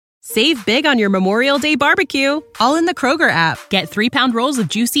Save big on your Memorial Day barbecue, all in the Kroger app. Get 3-pound rolls of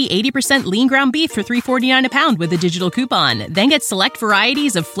juicy 80% lean ground beef for $3.49 a pound with a digital coupon. Then get select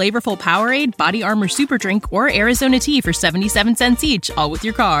varieties of flavorful Powerade, Body Armor Super Drink, or Arizona tea for 77 cents each, all with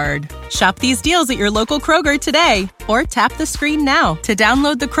your card. Shop these deals at your local Kroger today, or tap the screen now to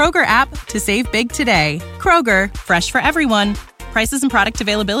download the Kroger app to save big today. Kroger, fresh for everyone. Prices and product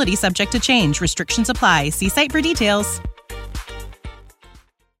availability subject to change. Restrictions apply. See site for details.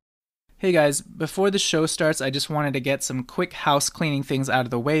 Hey guys, before the show starts, I just wanted to get some quick house cleaning things out of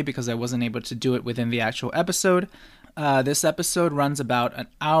the way because I wasn't able to do it within the actual episode. This episode runs about an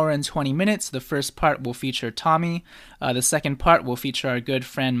hour and 20 minutes. The first part will feature Tommy. The second part will feature our good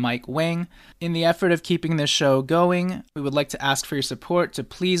friend Mike Whang. In the effort of keeping this show going, we would like to ask for your support to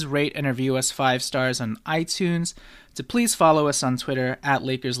please rate and review us 5 stars on iTunes, to please follow us on Twitter at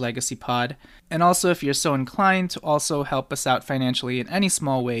LakersLegacyPod, and also if you're so inclined to also help us out financially in any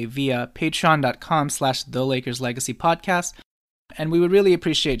small way via patreon.com/TheLakersLegacyPodcast, and we would really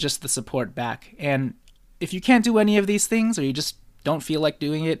appreciate just the support back. And if you can't do any of these things, or you just don't feel like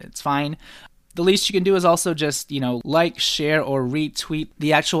doing it, it's fine. The least you can do is also just, like, share, or retweet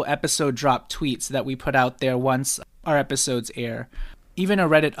the actual episode drop tweets that we put out there once our episodes air. Even a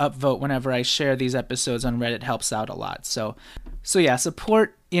Reddit upvote whenever I share these episodes on Reddit helps out a lot. So yeah,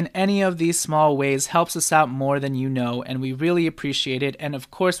 support in any of these small ways helps us out more than you know, and we really appreciate it. And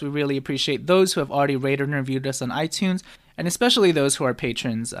of course, we really appreciate those who have already rated and reviewed us on iTunes, and especially those who are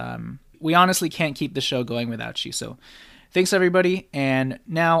patrons. We honestly can't keep the show going without you. So thanks, everybody. And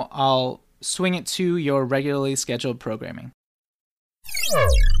now I'll swing it to your regularly scheduled programming.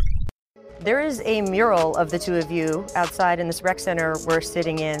 There is a mural of the two of you outside in this rec center we're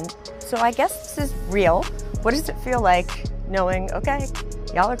sitting in. So I guess this is real. What does it feel like knowing, okay,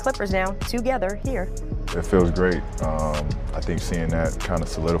 y'all are Clippers now, together here? It feels great. I think seeing that kind of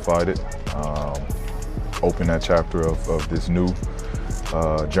solidified it. Opened that chapter of this new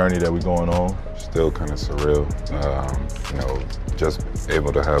journey that we're going on. Still kind of surreal. Just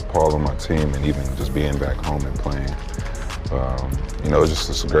able to have Paul on my team and even just being back home and playing.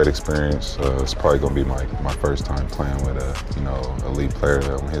 It's a great experience. It's probably going to be my first time playing with a elite player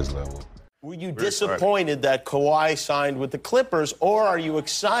on his level. Were you disappointed that Kawhi signed with the Clippers, or are you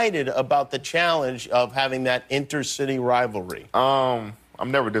excited about the challenge of having that intercity rivalry? I'm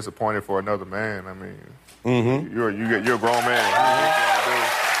never disappointed for another man. I mean, you're a grown man.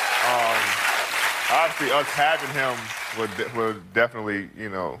 Obviously, us having him would definitely,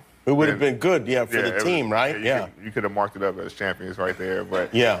 It would have been good, for the team, right? You could have marked it up as champions right there.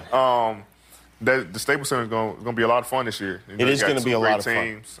 But the Staples Center is going to be a lot of fun this year. It is going to be a lot of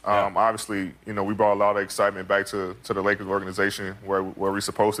teams. Fun. Obviously, we brought a lot of excitement back to the Lakers organization where we're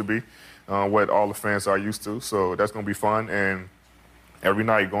supposed to be, what all the fans are used to. So that's going to be fun. And every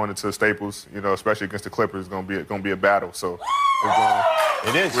night going into the Staples, especially against the Clippers, is going to be a battle. So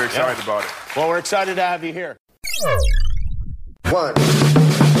we're excited about it. Well, we're excited to have you here. One.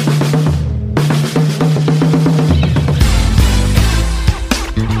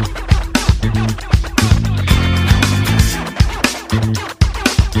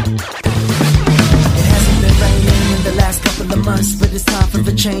 But it's time for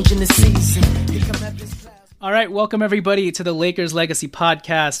the change in the season. All right, welcome everybody to the Lakers Legacy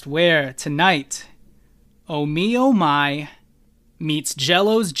Podcast, where tonight, Oh Me Oh My meets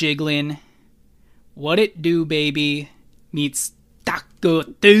Jello's Jiggling, What It Do Baby meets Taco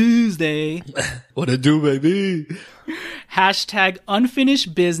Tuesday. What it do, baby? Hashtag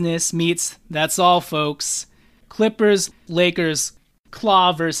Unfinished Business meets That's All, Folks. Clippers, Lakers,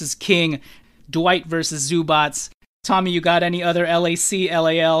 Claw versus King, Dwight versus Zubats. Tommy, you got any other LAC,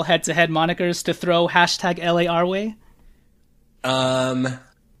 LAL head-to-head monikers to throw hashtag LA our way? Mo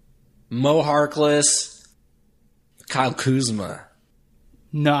Harkless, Kyle Kuzma.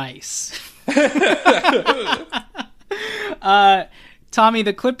 Nice. Tommy,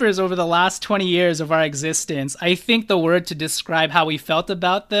 the Clippers over the last 20 years of our existence, I think the word to describe how we felt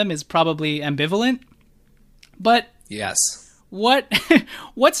about them is probably ambivalent. But yes.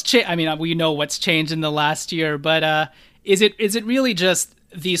 What's changed? I mean, we know what's changed in the last year, but is it really just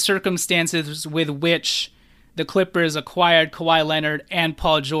the circumstances with which the Clippers acquired Kawhi Leonard and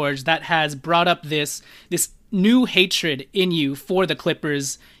Paul George that has brought up this new hatred in you for the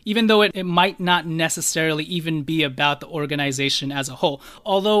Clippers, even though it might not necessarily even be about the organization as a whole?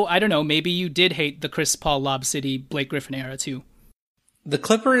 Although, I don't know, maybe you did hate the Chris Paul, Lob City, Blake Griffin era too. The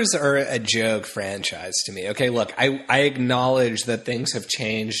Clippers are a joke franchise to me. Okay, look, I acknowledge that things have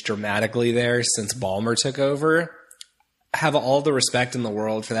changed dramatically there since Ballmer took over. Have all the respect in the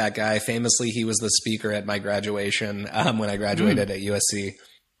world for that guy. Famously, he was the speaker at my graduation when I graduated at USC.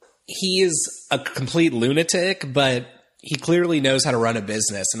 he is a complete lunatic, but he clearly knows how to run a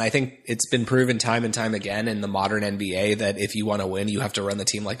business. And I think it's been proven time and time again in the modern NBA that if you want to win, you have to run the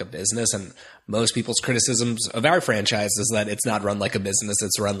team like a business. And most people's criticisms of our franchise is that it's not run like a business.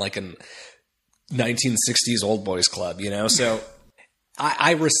 It's run like a 1960s old boys club, you know? So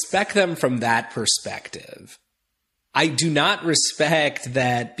I respect them from that perspective. I do not respect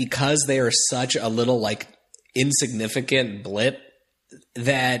that because they are such a little like insignificant blip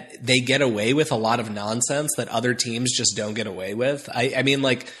that they get away with a lot of nonsense that other teams just don't get away with. I mean,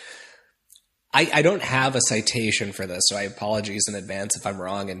 like, I don't have a citation for this, so I apologize in advance if I'm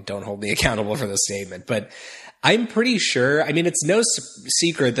wrong and don't hold me accountable for the statement. But I'm pretty sure, I mean, it's no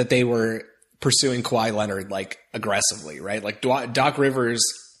secret that they were pursuing Kawhi Leonard, like, aggressively, right? Like, Doc Rivers,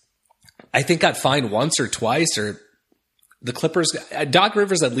 I think, got fined once or twice, or the Clippers, Doc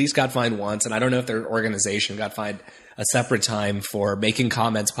Rivers at least got fined once, and I don't know if their organization got fined a separate time for making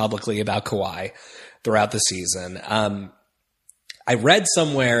comments publicly about Kawhi throughout the season. I read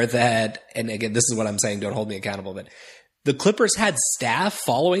somewhere that, and again, this is what I'm saying, don't hold me accountable, but the Clippers had staff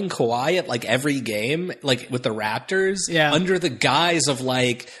following Kawhi at like every game, like with the Raptors, under the guise of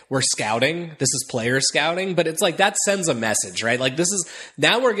like, we're scouting. This is player scouting, but it's like, that sends a message, right? Like this is,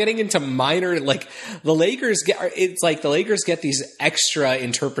 now we're getting into minor, like the Lakers get these extra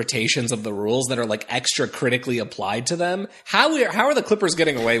interpretations of the rules that are like extra critically applied to them. How are the Clippers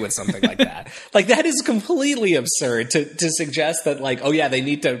getting away with something like that? Like that is completely absurd to suggest that like, oh yeah, they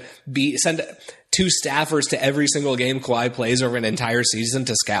need to send two staffers to every single game Kawhi plays over an entire season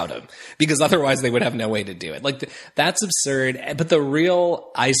to scout him, because otherwise they would have no way to do it. Like that's absurd. But the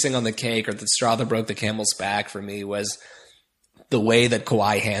real icing on the cake, or the straw that broke the camel's back for me, was the way that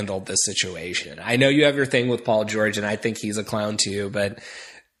Kawhi handled this situation. I know you have your thing with Paul George, and I think he's a clown too, but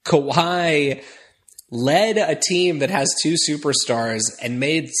Kawhi led a team that has two superstars and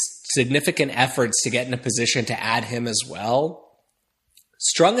made significant efforts to get in a position to add him as well.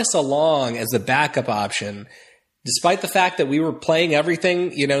 Strung us along as the backup option, despite the fact that we were playing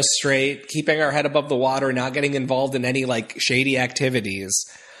everything, you know, straight, keeping our head above the water, not getting involved in any like shady activities.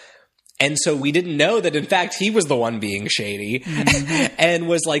 And so we didn't know that, in fact, he was the one being shady and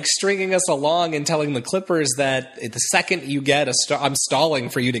was like stringing us along and telling the Clippers that the second you get a star, I'm stalling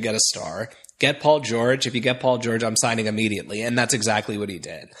for you to get a star. Get Paul George. If you get Paul George, I'm signing immediately. And that's exactly what he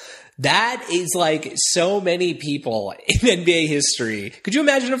did. That is like so many people in NBA history. Could you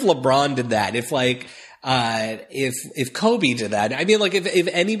imagine if LeBron did that? If like, if Kobe did that? I mean, like if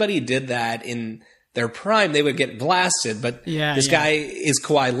anybody did that in their prime, they would get blasted. But this guy is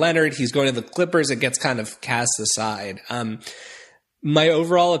Kawhi Leonard. He's going to the Clippers. It gets kind of cast aside. My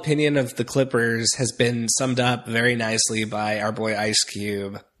overall opinion of the Clippers has been summed up very nicely by our boy Ice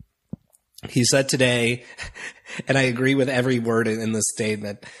Cube. He said today, and I agree with every word in this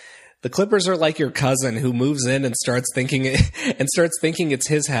statement, the Clippers are like your cousin who moves in and starts thinking it's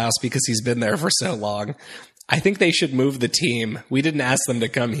his house because he's been there for so long. I think they should move the team. We didn't ask them to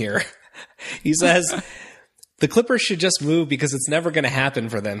come here. He says the Clippers should just move because it's never going to happen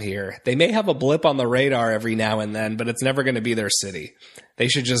for them here. They may have a blip on the radar every now and then, but it's never going to be their city. They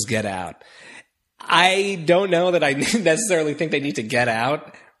should just get out. I don't know that I necessarily think they need to get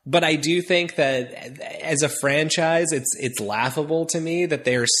out. But I do think that as a franchise, it's laughable to me that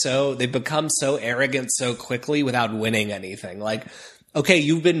they've become so arrogant so quickly without winning anything. Like, okay,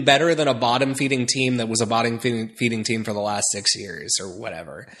 you've been better than a bottom feeding team that was a bottom feeding team for the last 6 years or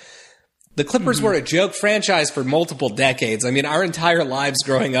whatever. The Clippers were a joke franchise for multiple decades. I mean, our entire lives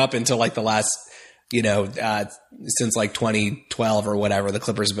growing up until like the last, since like 2012 or whatever, the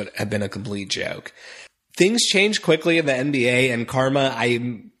Clippers have been a complete joke. Things change quickly in the NBA, and karma,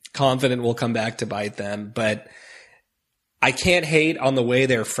 I'm confident, will come back to bite them. But I can't hate on the way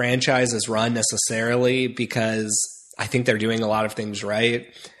their franchise is run necessarily, because I think they're doing a lot of things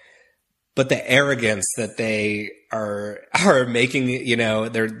right. But the arrogance that they are making,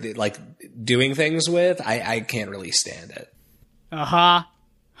 they're like doing things with, I can't really stand it. Ha,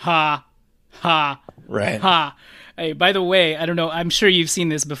 ha. Right. Ha. Hey, by the way, I don't know, I'm sure you've seen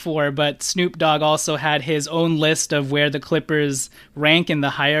this before, but Snoop Dogg also had his own list of where the Clippers rank in the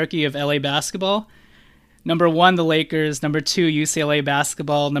hierarchy of LA basketball. Number 1, the Lakers. Number 2, UCLA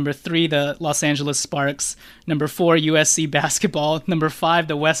basketball. Number 3, the Los Angeles Sparks. Number 4, USC basketball. Number 5,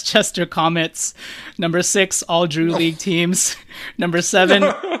 the Westchester Comets. Number 6, all Drew League teams. Number 7,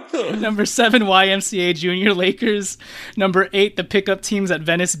 YMCA Junior Lakers. Number 8, the pickup teams at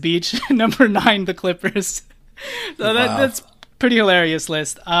Venice Beach. Number 9, the Clippers. So that's pretty hilarious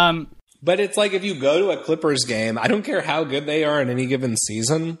list. But it's like if you go to a Clippers game, I don't care how good they are in any given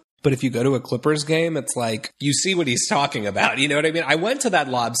season, But if you go to a Clippers game, it's like, you see what he's talking about. You know what I mean? I went to that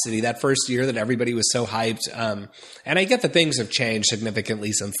Lob City that first year that everybody was so hyped. And I get that things have changed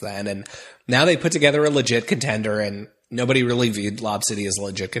significantly since then. And now they put together a legit contender, and nobody really viewed Lob City as a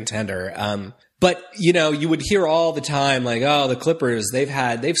legit contender. But, you know, you would hear all the time, like, oh, the Clippers,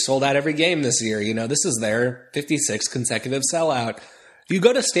 they've sold out every game this year. You know, this is their 56th consecutive sellout. You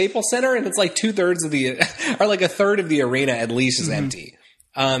go to Staples Center and it's like a third of the arena at least is empty.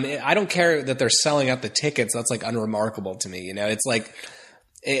 I don't care that they're selling out the tickets. That's like unremarkable to me. You know, it's like,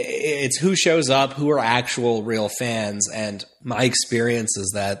 it's who shows up, who are actual real fans. And my experience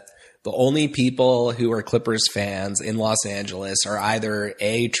is that the only people who are Clippers fans in Los Angeles are either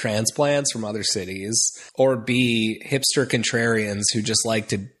A, transplants from other cities, or B, hipster contrarians who just like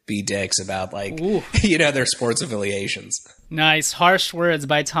to be dicks about, like, you know, their sports affiliations. Nice. Harsh words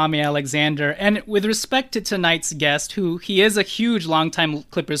by Tommy Alexander. And with respect to tonight's guest, who he is a huge longtime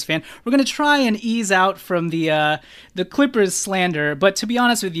Clippers fan, we're going to try and ease out from the Clippers slander. But to be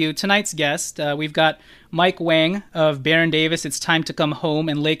honest with you, tonight's guest, we've got Mike Whang of Baron Davis, It's Time to Come Home,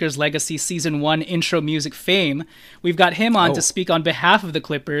 and Lakers Legacy Season 1 intro music fame. We've got him on to speak on behalf of the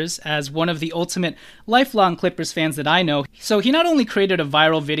Clippers as one of the ultimate lifelong Clippers fans that I know. So he not only created a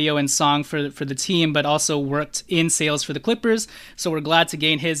viral video and song for the team, but also worked in sales for the Clippers. So we're glad to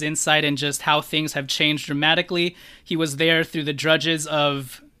gain his insight in just how things have changed dramatically. He was there through the drudges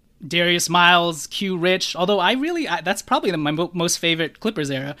of Darius Miles, Q Rich, although that's probably my most favorite Clippers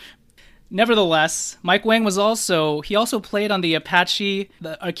era. Nevertheless, Mike Whang also played on the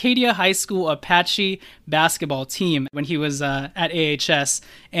Arcadia High School Apache basketball team when he was at AHS.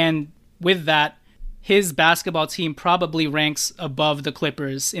 And with that, his basketball team probably ranks above the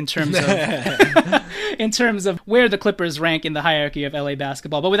Clippers in terms of where the Clippers rank in the hierarchy of LA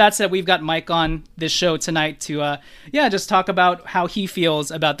basketball. But with that said, we've got Mike on this show tonight to just talk about how he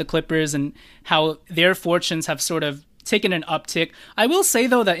feels about the Clippers and how their fortunes have sort of taken an uptick. I will say,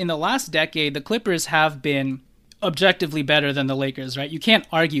 though, that in the last decade, the Clippers have been objectively better than the Lakers, right? You can't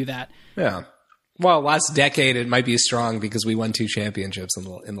argue that. Yeah. Well, last decade, it might be strong because we won 2 championships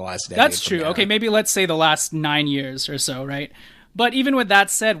in the last decade. That's true. Okay, maybe let's say the last 9 years or so, right? But even with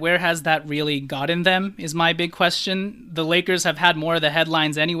that said, where has that really gotten them is my big question. The Lakers have had more of the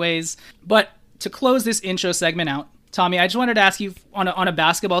headlines anyways. But to close this intro segment out, Tommy, I just wanted to ask you, on a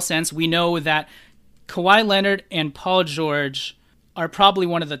basketball sense, we know that Kawhi Leonard and Paul George are probably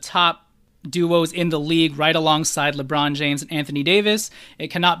one of the top duos in the league, right alongside LeBron James and Anthony Davis. It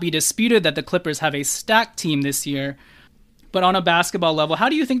cannot be disputed that the Clippers have a stacked team this year. But on a basketball level, how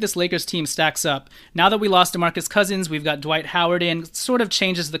do you think this Lakers team stacks up? Now that we lost DeMarcus Cousins, we've got Dwight Howard in, sort of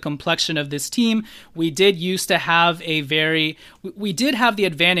changes the complexion of this team. We did have the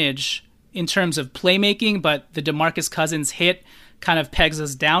advantage in terms of playmaking, but the DeMarcus Cousins hit kind of pegs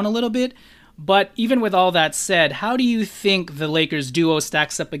us down a little bit. But even with all that said, how do you think the Lakers duo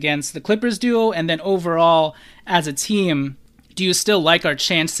stacks up against the Clippers duo? And then overall, as a team, do you still like our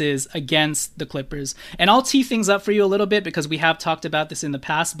chances against the Clippers? And I'll tee things up for you a little bit because we have talked about this in the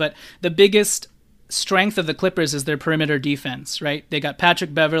past, but the biggest strength of the Clippers is their perimeter defense, right? They got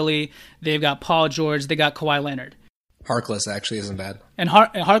Patrick Beverley, they've got Paul George, they got Kawhi Leonard. Harkless actually isn't bad. And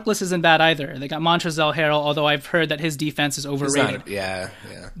Harkless isn't bad either. They got Montrezl Harrell, although I've heard that his defense is overrated. Yeah.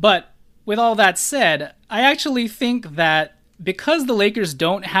 But with all that said, I actually think that because the Lakers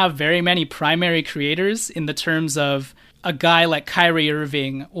don't have very many primary creators in the terms of a guy like Kyrie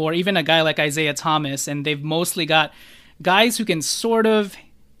Irving or even a guy like Isaiah Thomas, and they've mostly got guys who can sort of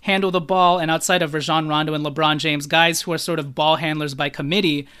handle the ball, and outside of Rajon Rondo and LeBron James, guys who are sort of ball handlers by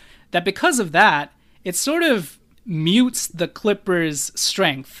committee, that because of that, it sort of mutes the Clippers'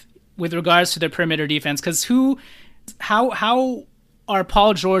 strength with regards to their perimeter defense. Because how are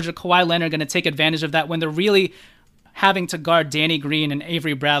Paul George or Kawhi Leonard going to take advantage of that when they're really having to guard Danny Green and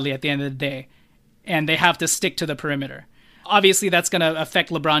Avery Bradley at the end of the day, and they have to stick to the perimeter? Obviously, that's going to affect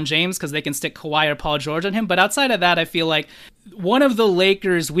LeBron James because they can stick Kawhi or Paul George on him. But outside of that, I feel like one of the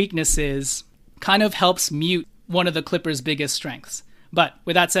Lakers' weaknesses kind of helps mute one of the Clippers' biggest strengths. But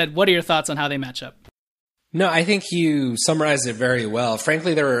with that said, what are your thoughts on how they match up? No, I think you summarized it very well.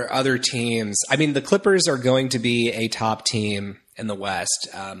 Frankly, there are other teams. I mean, the Clippers are going to be a top team in the West.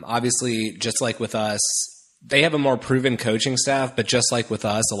 Obviously, just like with us, they have a more proven coaching staff, but just like with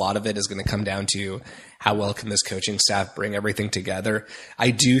us, a lot of it is going to come down to how well can this coaching staff bring everything together.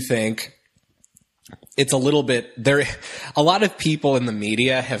 I do think it's a little bit there. A lot of people in the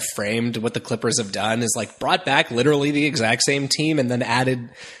media have framed what the Clippers have done is like brought back literally the exact same team and then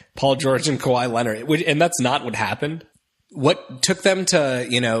added Paul George and Kawhi Leonard, and that's not what happened. what took them to,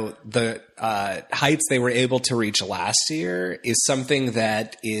 the heights they were able to reach last year is something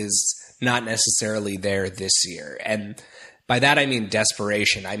that is not necessarily there this year. And by that, I mean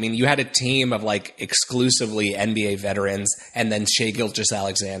desperation. I mean, you had a team of like exclusively NBA veterans and then Shai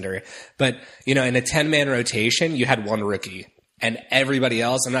Gilgeous-Alexander. But, in a 10-man rotation, you had one rookie. And everybody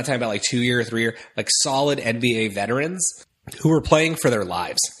else, I'm not talking about like 2-year, 3-year, like solid NBA veterans who were playing for their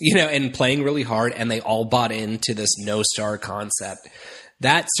lives, and playing really hard, and they all bought into this no-star concept.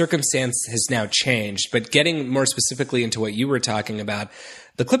 That circumstance has now changed. But getting more specifically into what you were talking about,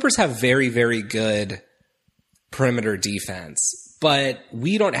 the Clippers have very, very good perimeter defense. But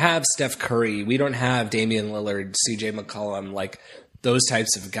we don't have Steph Curry. We don't have Damian Lillard, CJ McCollum, like those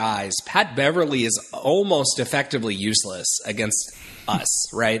types of guys. Pat Beverly is almost effectively useless against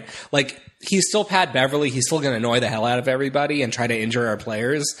us, right? Like, he's still Pat Beverly. He's still going to annoy the hell out of everybody and try to injure our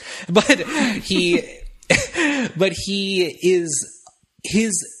players. But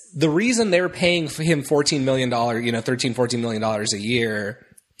the reason they're paying him $14 million, $13-14 million a year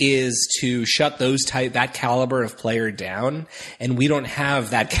is to shut that caliber of player down. And we don't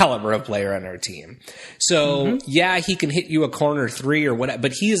have that caliber of player on our team. So yeah, he can hit you a corner three or whatever,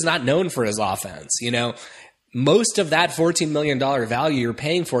 but he is not known for his offense. Most of that $14 million value you're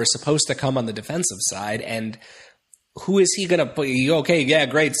paying for is supposed to come on the defensive side. And who is he going to put? Okay, yeah,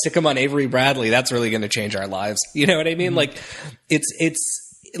 great. Stick him on Avery Bradley. That's really going to change our lives. You know what I mean? Like,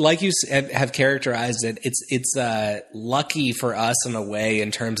 it's like you have characterized it. It's lucky for us in a way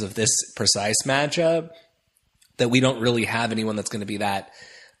in terms of this precise matchup that we don't really have anyone that's going to be that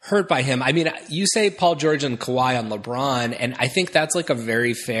hurt by him. I mean, you say Paul George and Kawhi on LeBron, and I think that's like a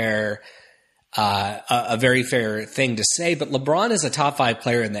very fair thing to say, but LeBron is a top 5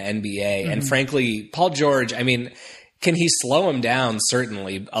 player in the NBA. And frankly, Paul George, I mean, can he slow him down?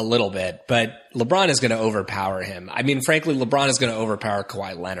 Certainly a little bit, but LeBron is going to overpower him. I mean, frankly, LeBron is going to overpower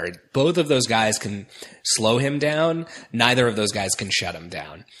Kawhi Leonard. Both of those guys can slow him down. Neither of those guys can shut him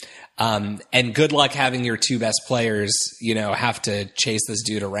down. And good luck having your 2 best players, have to chase this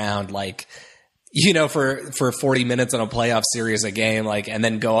dude around like, for 40 minutes in a playoff series a game, like, and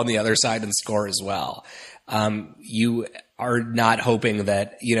then go on the other side and score as well. You are not hoping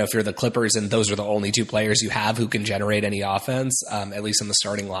that, if you're the Clippers and those are the only 2 players you have who can generate any offense, at least in the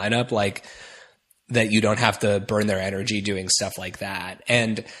starting lineup, like that you don't have to burn their energy doing stuff like that.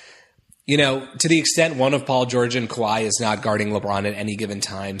 And, to the extent one of Paul George and Kawhi is not guarding LeBron at any given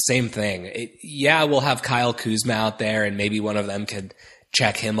time, same thing. We'll have Kyle Kuzma out there and maybe one of them could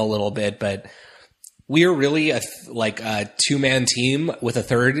check him a little bit, but we are really a 2-man team with a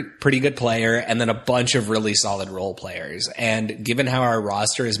third pretty good player and then a bunch of really solid role players. And given how our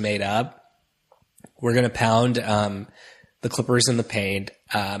roster is made up, we're going to pound the Clippers in the paint.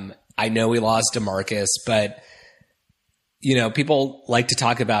 I know we lost DeMarcus, but people like to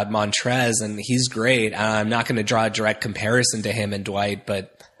talk about Montrez, and he's great. I'm not going to draw a direct comparison to him and Dwight,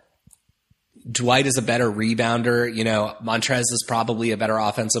 but Dwight is a better rebounder. Montrez is probably a better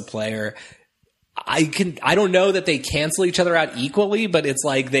offensive player. I don't know that they cancel each other out equally, but it's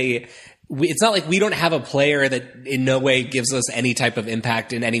like it's not like we don't have a player that in no way gives us any type of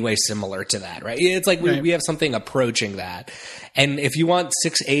impact in any way similar to that, right? It's like we have something approaching that. And if you want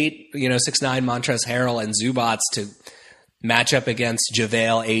 6'8", 6'9" Montrezl Harrell and Zubats to match up against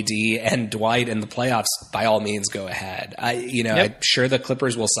JaVale, AD, and Dwight in the playoffs, by all means, go ahead. I'm sure the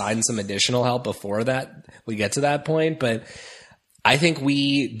Clippers will sign some additional help before that we get to that point, but I think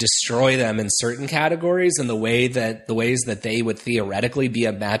we destroy them in certain categories in the ways that they would theoretically be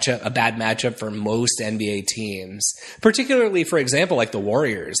a bad matchup for most NBA teams, particularly, for example, like the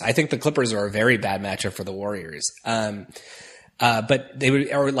Warriors. I think the Clippers are a very bad matchup for the Warriors. But they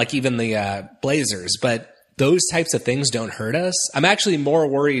would, or like even the Blazers, but those types of things don't hurt us. I'm actually more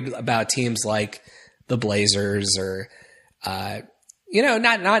worried about teams like the Blazers or,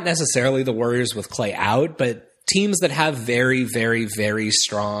 not necessarily the Warriors with Klay out, but teams that have very, very, very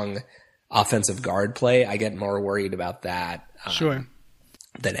strong offensive guard play. I get more worried about that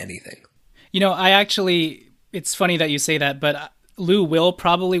than anything. It's funny that you say that, but Lou Will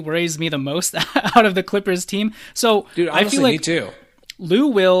probably worries me the most out of the Clippers team. So dude, honestly, I feel like me too. Lou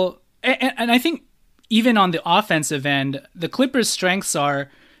Will, and I think even on the offensive end, the Clippers' strengths are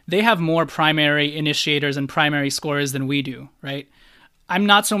they have more primary initiators and primary scorers than we do, right? I'm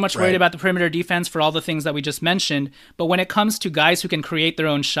not so much worried about the perimeter defense for all the things that we just mentioned, but when it comes to guys who can create their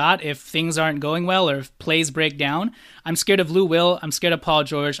own shot, if things aren't going well or if plays break down, I'm scared of Lou Will, I'm scared of Paul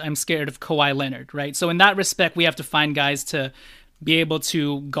George, I'm scared of Kawhi Leonard, right? So in that respect, we have to find guys to be able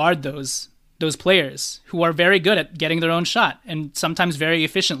to guard those players who are very good at getting their own shot and sometimes very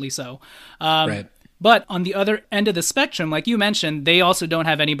efficiently so. But on the other end of the spectrum, like you mentioned, they also don't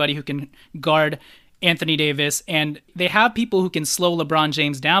have anybody who can guard Anthony Davis, and they have people who can slow LeBron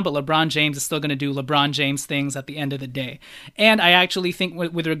James down, but LeBron James is still going to do LeBron James things at the end of the day. And I actually think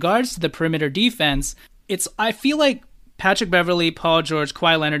with regards to the perimeter defense, I feel like Patrick Beverley, Paul George,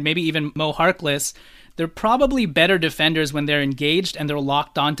 Kawhi Leonard, maybe even Mo Harkless, they're probably better defenders when they're engaged and they're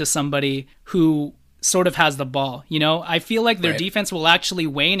locked onto somebody who sort of has the ball. You know, I feel like their defense will actually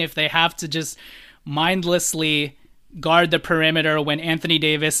wane if they have to just mindlessly guard the perimeter when Anthony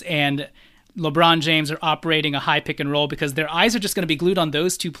Davis and LeBron James are operating a high pick and roll, because their eyes are just going to be glued on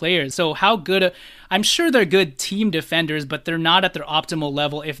those two players. So I'm sure they're good team defenders, but they're not at their optimal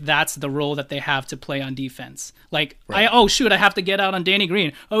level if that's the role that they have to play on defense. Like, I have to get out on Danny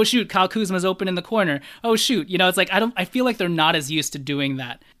Green. Oh shoot, Kyle Kuzma's open in the corner. Oh shoot, it's like I feel like they're not as used to doing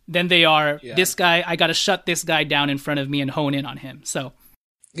that than they are. This guy, I got to shut this guy down in front of me and hone in on him. So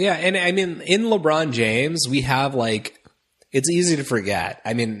yeah, and I mean, in LeBron James, we have it's easy to forget.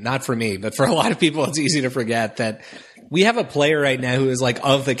 I mean, not for me, but for a lot of people, it's easy to forget that we have a player right now who is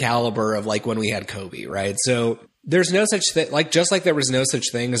of the caliber of when we had Kobe, right? So there's no such thing, just like there was no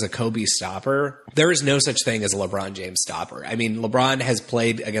such thing as a Kobe stopper, there is no such thing as a LeBron James stopper. I mean, LeBron has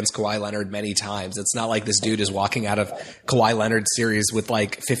played against Kawhi Leonard many times. It's not like this dude is walking out of Kawhi Leonard series with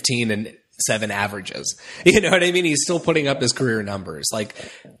 15 and 7 averages. You know what I mean? He's still putting up his career numbers.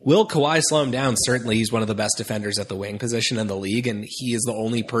 Will Kawhi slow him down? Certainly, he's one of the best defenders at the wing position in the league, and he is the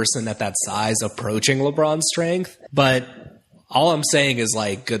only person at that size approaching LeBron's strength. But all I'm saying is,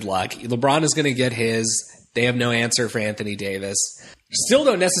 good luck. LeBron is going to get his. They have no answer for Anthony Davis. Still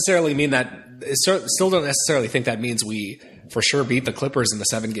don't necessarily think that means we for sure beat the Clippers in the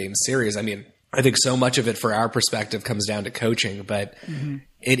 7-game series. I mean, I think so much of it, for our perspective, comes down to coaching, but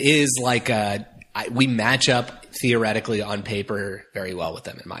it is we match up theoretically on paper very well with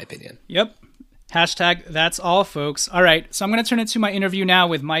them, in my opinion. Yep. Hashtag that's all, folks. All right, so I'm going to turn it to my interview now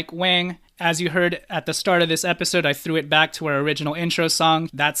with Mike Whang. As you heard at the start of this episode, I threw it back to our original intro song.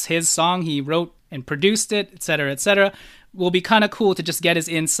 That's his song. He wrote and produced it, etc., etc. Will be kind of cool to just get his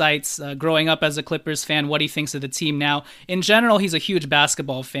insights growing up as a Clippers fan, what he thinks of the team now. In general, he's a huge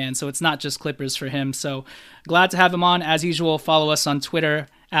basketball fan, so it's not just Clippers for him. So glad to have him on. As usual, follow us on Twitter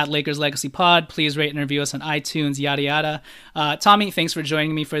at Lakers Legacy Pod. Please rate and review us on iTunes, yada yada. Tommy, thanks for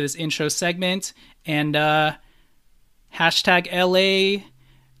joining me for this intro segment. And hashtag LA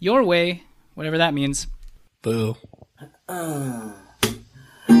your way, whatever that means. Boo.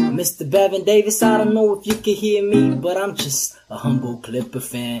 Mr. Bevan Davis, I don't know if you can hear me, but I'm just a humble Clipper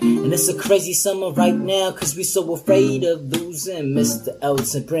fan. And it's a crazy summer right now, cause we so afraid of losing Mr.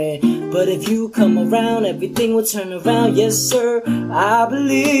 Elton Brand. But if you come around, everything will turn around, yes sir, I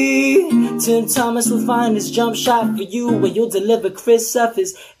believe. Tim Thomas will find his jump shot for you, where you'll deliver Chris off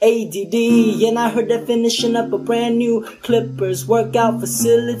his ADD. And I heard they're finishing up a brand new Clippers workout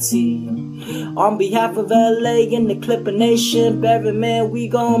facility. On behalf of LA and the Clipper Nation, Barry, man, we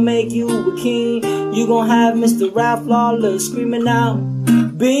gon' make you a king. You gon' have Mr. Ralph Lawler screaming out,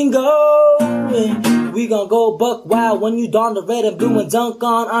 bingo! And we gon' go buck wild when you don the red and blue and dunk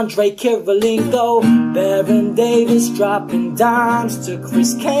on Andre Kirilenko. Baron Davis dropping dimes to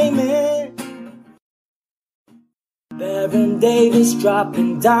Chris Kaman. Baron Davis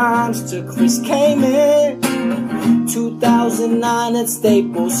dropping dimes to Chris Kaman. 2009 at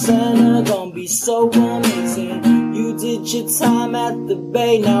Staples Center, gonna be so amazing. You did your time at the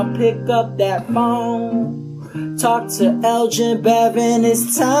Bay, now pick up that phone. Talk to Elgin Baron,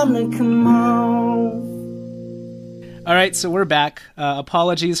 it's time to come on. All right, so we're back.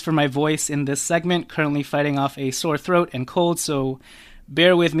 Apologies for my voice in this segment. Currently fighting off a sore throat and cold, so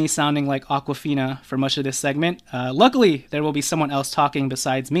bear with me sounding like Aquafina for much of this segment. Luckily, there will be someone else talking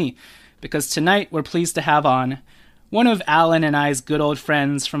besides me, because tonight we're pleased to have on one of Alan and I's good old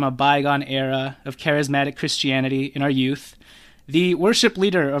friends from a bygone era of charismatic Christianity in our youth, the worship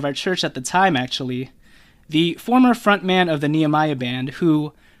leader of our church at the time, actually, the former frontman of the Nehemiah Band,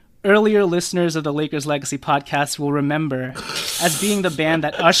 who earlier listeners of the Lakers Legacy podcast will remember as being the band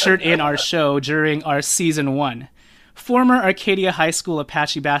that ushered in our show during our season 1. Former Arcadia High School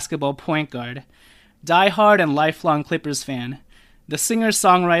Apache basketball point guard, diehard and lifelong Clippers fan, the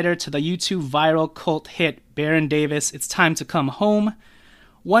singer-songwriter to the YouTube viral cult hit Baron Davis, It's Time to Come Home,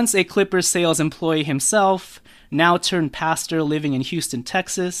 once a Clippers sales employee himself, now turned pastor living in Houston,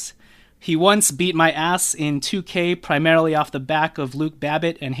 Texas. He once beat my ass in 2K primarily off the back of Luke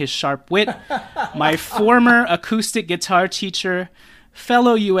Babbitt and his sharp wit. My former acoustic guitar teacher,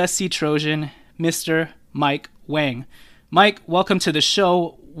 fellow USC Trojan, Mr. Mike Whang. Mike, welcome to the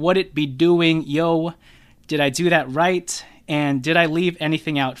show. What it be doing? Yo, did I do that right? And did I leave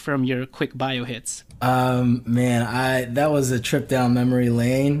anything out from your quick bio hits? Man, that was a trip down memory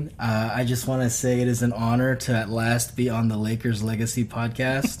lane. I just want to say it is an honor to at last be on the Lakers Legacy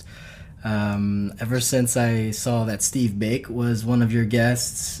podcast. Ever since I saw that Steve Bake was one of your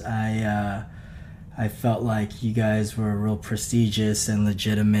guests, I felt like you guys were a real prestigious and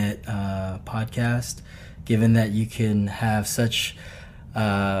legitimate podcast, given that you can have such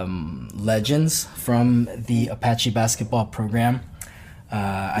legends from the Apache basketball program.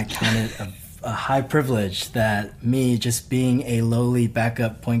 I count it a high privilege that me, just being a lowly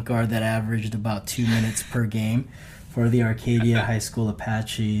backup point guard that averaged about 2 minutes per game for the Arcadia High School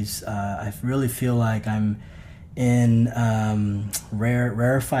Apaches, I really feel like I'm in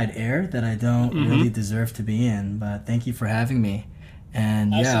rarefied air that I don't really deserve to be in. But thank you for having me.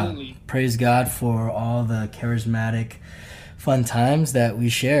 And Absolutely. Praise God for all the charismatic, fun times that we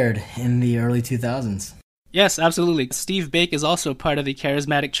shared in the early 2000s. Yes, absolutely. Steve Bake is also part of the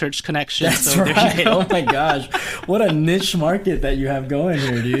Charismatic Church Connection. That's so right. There you go. Oh my gosh. What a niche market that you have going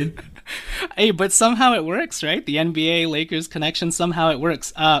here, dude. Hey, but somehow it works, right? The NBA Lakers connection, somehow it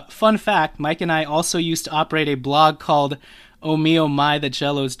works. Fun fact, Mike and I also used to operate a blog called Oh Me Oh My, the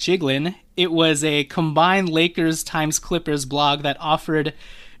Jello's Jigglin'. It was a combined Lakers times Clippers blog that offered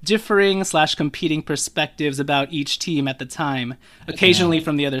differing/competing perspectives about each team at the time, occasionally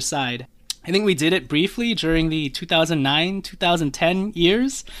from the other side. I think we did it briefly during the 2009, 2010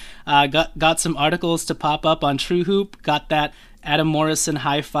 years. Got some articles to pop up on True Hoop. Got that Adam Morrison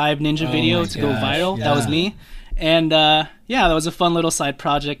high five ninja video to go viral. Yeah. That was me. And that was a fun little side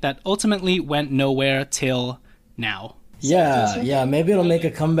project that ultimately went nowhere till now. Yeah, maybe it'll make a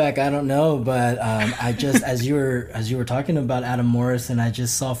comeback. I don't know, but I just as you were talking about Adam Morrison, I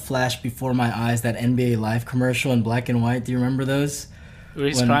just saw flash before my eyes that NBA Live commercial in black and white. Do you remember those? Where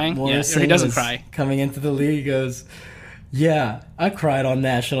he's When crying? Morrison Yeah, or he doesn't was cry. Coming into the league, he goes, "Yeah, I cried on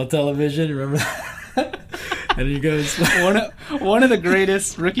national television." Remember that? And he goes, one of the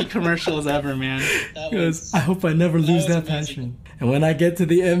greatest rookie commercials ever, man. He goes, "I hope I never lose that passion. And when I get to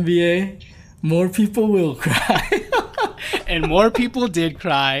the NBA, more people will cry." And more people did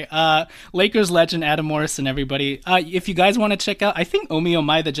cry. Lakers legend Adam Morrison, everybody. If you guys want to check out, I think Oh Me Oh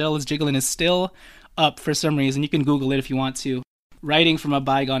My, the Jello's Jigglin' is still up for some reason. You can Google it if you want to. Writing from a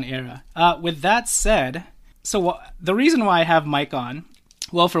bygone era. With that said, the reason why I have Mike on,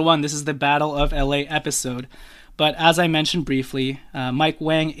 well, for one, this is the Battle of LA episode. But as I mentioned briefly, Mike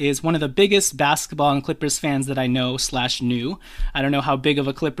Whang is one of the biggest basketball and Clippers fans that I know / knew. I don't know how big of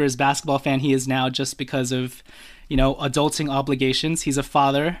a Clippers basketball fan he is now just because of, adulting obligations. He's a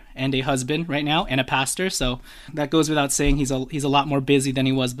father and a husband right now and a pastor. So that goes without saying. He's a lot more busy than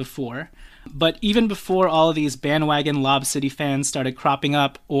he was before. But even before all of these bandwagon Lob City fans started cropping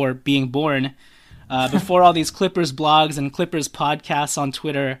up or being born, before all these Clippers blogs and Clippers podcasts on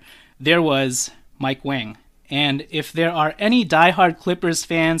Twitter, there was Mike Whang. And if there are any diehard Clippers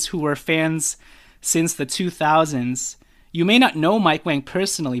fans who were fans since the 2000s, you may not know Mike Whang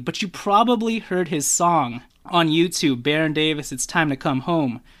personally, but you probably heard his song on YouTube, Baron Davis, It's Time to Come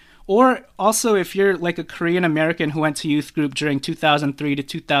Home. Or also, if you're like a Korean American who went to youth group during 2003 to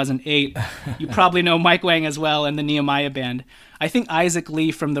 2008, you probably know Mike Whang as well and the Nehemiah Band. I think Isaac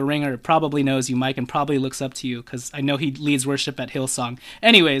Lee from The Ringer probably knows you, Mike, and probably looks up to you because I know he leads worship at Hillsong.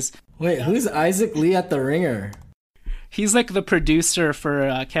 Anyways. Wait, who's Isaac Lee at The Ringer? He's like the producer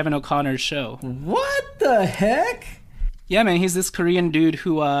for Kevin O'Connor's show. What the heck? Yeah, man, he's this Korean dude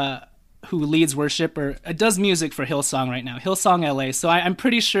who leads worship or does music for Hillsong right now, Hillsong LA. So I'm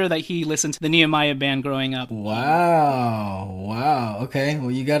pretty sure that he listened to the Nehemiah Band growing up. Wow. Okay,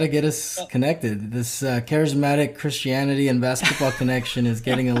 well, you got to get us connected. This charismatic Christianity and basketball connection is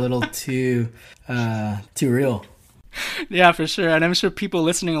getting a little too real. Yeah, for sure. And I'm sure people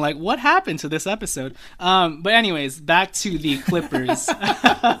listening are like, what happened to this episode? But anyways, back to the Clippers.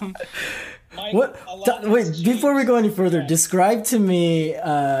 Wait, before we go any further, describe to me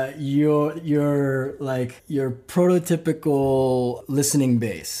your prototypical listening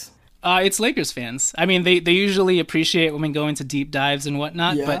base. It's Lakers fans. I mean, they usually appreciate when we go into deep dives and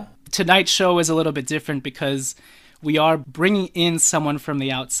whatnot, but tonight's show is a little bit different because we are bringing in someone from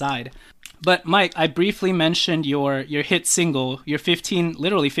the outside. But Mike, I briefly mentioned your hit single, your 15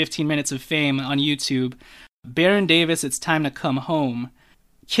 minutes of fame on YouTube, Baron Davis, It's Time to Come Home.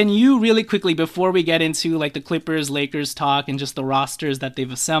 Can you really quickly, before we get into like the Clippers, Lakers talk and just the rosters that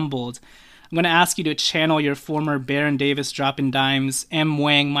they've assembled, I'm going to ask you to channel your former Baron Davis dropping dimes, M.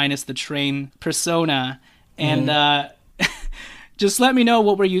 Whang minus the train persona, and just let me know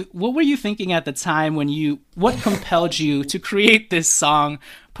what were you thinking at the time what compelled you to create this song,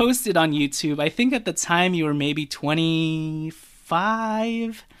 post it on YouTube. I think at the time you were maybe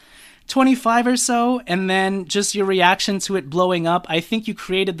 25, 25 or so, and then just your reaction to it blowing up. I think you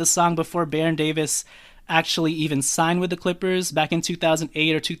created the song before Baron Davis actually even signed with the Clippers back in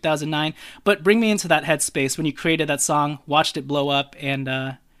 2008 or 2009. But bring me into that headspace when you created that song, watched it blow up,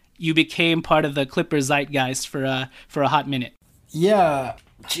 and you became part of the Clippers zeitgeist for a hot minute. Yeah,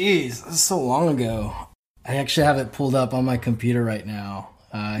 geez, this is so long ago. I actually have it pulled up on my computer right now.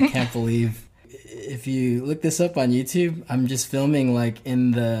 I can't believe. If you look this up on YouTube, I'm just filming like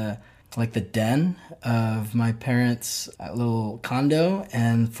in the den of my parents' little condo,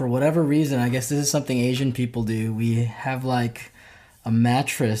 and for whatever reason, I guess this is something Asian people do. We have like a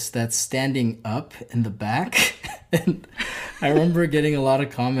mattress that's standing up in the back. And I remember getting a lot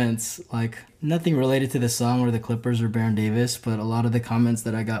of comments, like nothing related to the song or the Clippers or Baron Davis, but a lot of the comments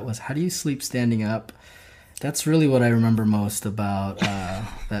that I got was, "How do you sleep standing up?" That's really what I remember most about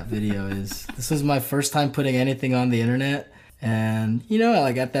that video. Is this was my first time putting anything on the internet, and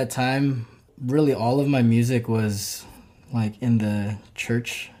like at that time, really all of my music was like in the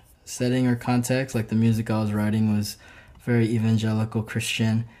church setting or context. Like the music I was writing was very evangelical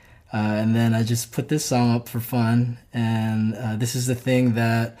Christian, and then I just put this song up for fun, and this is the thing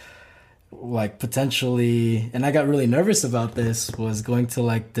that like potentially, and I got really nervous about this, was going to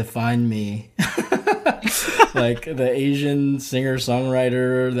like define me. Like the Asian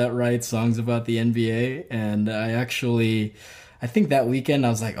singer-songwriter that writes songs about the NBA. And I think that weekend I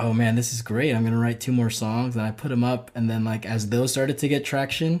was like, oh man, this is great. I'm going to write 2 more songs. And I put them up. And then like as those started to get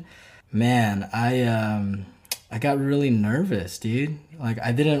traction, man, I got really nervous, dude. Like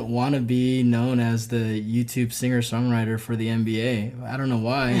I didn't want to be known as the YouTube singer-songwriter for the NBA. I don't know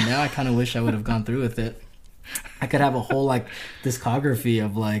why. Now I kind of wish I would have gone through with it. I could have a whole like discography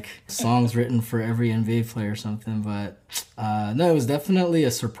of like songs written for every NBA player or something, but no, it was definitely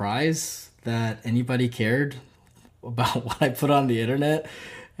a surprise that anybody cared about what I put on the internet.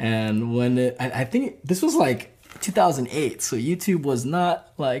 And when I think this was like 2008, so YouTube was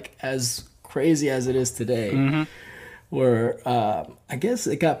not like as crazy as it is today. Mm-hmm. Where I guess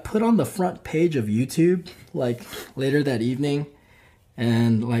it got put on the front page of YouTube like later that evening.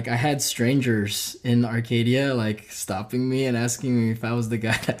 And like I had strangers in Arcadia like stopping me and asking me if I was the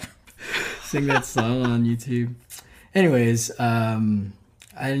guy that sing that song on YouTube. Anyways, I didn't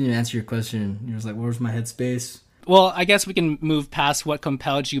even answer your question. You was like, "Where's my headspace?" Well, I guess we can move past what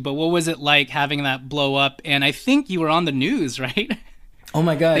compelled you, but what was it like having that blow up? And I think you were on the news, right? Oh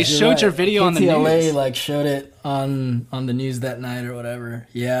my gosh! They showed your video on the KTLA, news. like showed it on the news that night or whatever.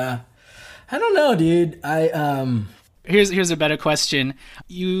 Yeah, I don't know, dude. Here's a better question.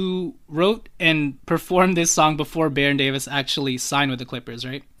 You wrote and performed this song before Baron Davis actually signed with the Clippers,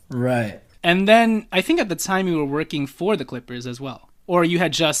 right? Right. And then I think at the time you were working for the Clippers as well. Or you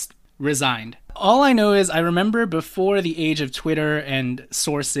had just resigned. All I know is I remember before the age of Twitter and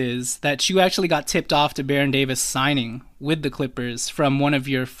sources that you actually got tipped off to Baron Davis signing with the Clippers from one of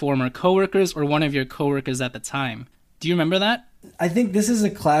your former coworkers or one of your coworkers at the time. Do you remember that? I think this is a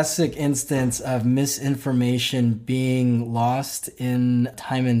classic instance of misinformation being lost in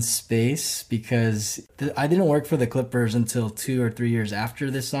time and space, because I didn't work for the Clippers until 2 or 3 years after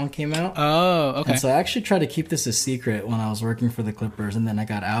this song came out. Oh, okay. And so I actually tried to keep this a secret when I was working for the Clippers, and then I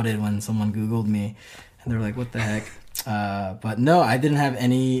got outed when someone Googled me, and they were like, "What the heck?" But no, I didn't have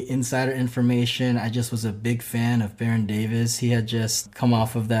any insider information. I just was a big fan of Baron Davis. He had just come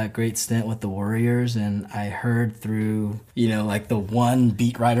off of that great stint with the Warriors, and I heard through, like the one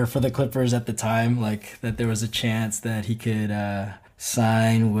beat writer for the Clippers at the time, like that there was a chance that he could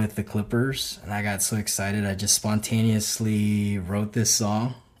sign with the Clippers. And I got so excited, I just spontaneously wrote this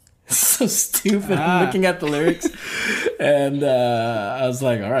song. So stupid. I'm looking at the lyrics, and I was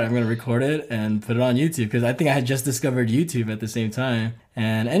like, all right, I'm gonna record it and put it on YouTube, because I think I had just discovered YouTube at the same time.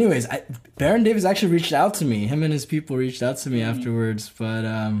 And anyways, Baron Davis actually reached out to me. Him and his people reached out to me afterwards, but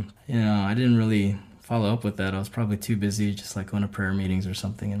I didn't really follow up with that. I was probably too busy just like going to prayer meetings or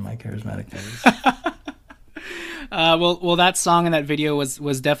something in my charismatic days. Well, that song and that video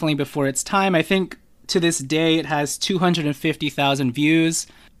was definitely before its time. I think to this day it has 250,000 views.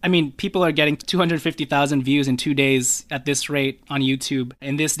 I mean, people are getting 250,000 views in 2 days at this rate on YouTube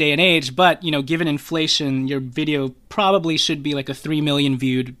in this day and age. But, given inflation, your video probably should be like a 3 million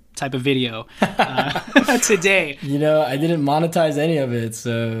viewed type of video today. I didn't monetize any of it,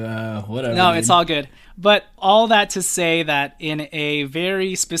 so whatever. No, it's all good. But all that to say that in a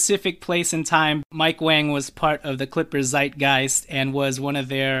very specific place and time, Mike Whang was part of the Clippers zeitgeist and was one of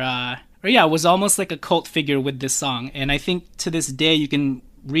their, was almost like a cult figure with this song. And I think to this day you can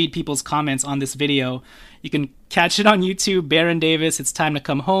read people's comments on this video. You can catch it on YouTube, Baron Davis, It's Time to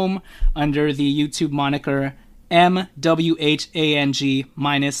Come Home, under the YouTube moniker MWHANG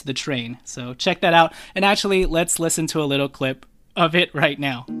minus the train. So check that out. And actually, let's listen to a little clip of it right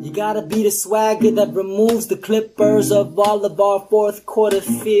now. You gotta be the swagger that removes the Clippers of all of our fourth quarter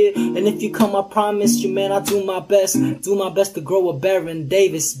fear. And if you come, I promise you, man, I'll do my best to grow a Baron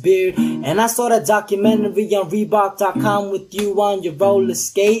Davis beard. And I saw that documentary on Reebok.com with you on your roller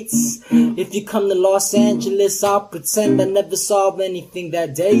skates. If you come to Los Angeles, I'll pretend I never saw anything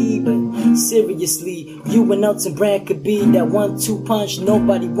that day. But seriously, you and Elton Brand could be that 1-2 punch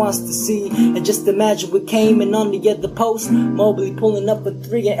nobody wants to see. And just imagine what came in on the other post. Mobley pulling up a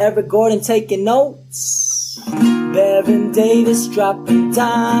 3 and Eric Gordon taking notes. Baron Davis dropping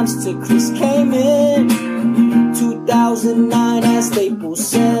dimes to Chris Kaman. 2009 at Staples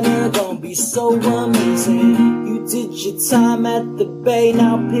Center, gonna be so amazing. You did your time at the Bay,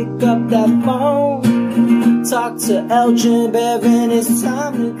 now pick up that phone. Talk to Elgin Baron, it's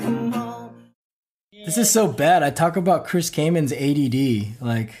time to come home. This is so bad. I talk about Chris Kaman's ADD.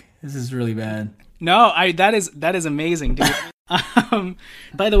 Like, this is really bad. No, that is amazing, dude.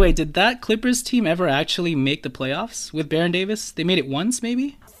 By the way, did that Clippers team ever actually make the playoffs with Baron Davis? They made it once,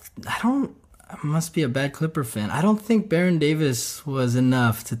 maybe? I must be a bad Clipper fan. I don't think Baron Davis was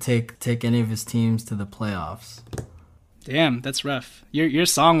enough to take any of his teams to the playoffs. Damn, that's rough. Your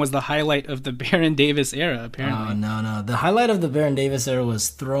song was the highlight of the Baron Davis era, apparently. Oh, no. The highlight of the Baron Davis era was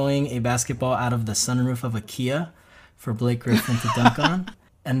throwing a basketball out of the sunroof of a Kia for Blake Griffin to dunk on.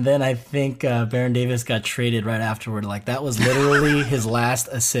 And then I think Baron Davis got traded right afterward. Like, that was literally his last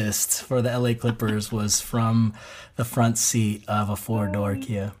assist for the LA Clippers, was from the front seat of a 4-door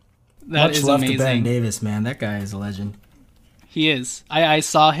Kia. Much love to Baron Davis, man. That guy is a legend. He is. I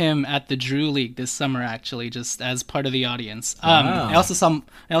saw him at the Drew League this summer, actually, just as part of the audience. Wow. I also saw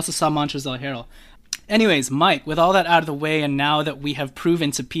Montrezl Harrell. Anyways, Mike, with all that out of the way, and now that we have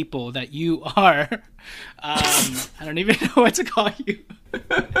proven to people that you are, I don't even know what to call you,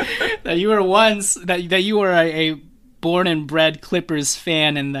 that you were once, that you were a born and bred Clippers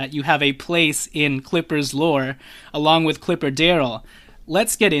fan, and that you have a place in Clippers lore, along with Clipper Daryl.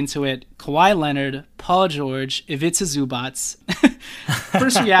 Let's get into it. Kawhi Leonard, Paul George, Ivica Zubats.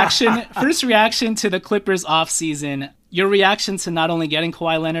 First reaction to the Clippers offseason. Your reaction to not only getting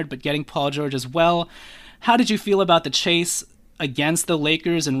Kawhi Leonard, but getting Paul George as well. How did you feel about the chase against the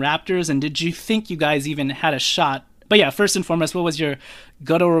Lakers and Raptors? And did you think you guys even had a shot? But yeah, first and foremost, what was your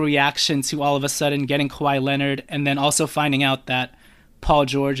guttural reaction to all of a sudden getting Kawhi Leonard and then also finding out that Paul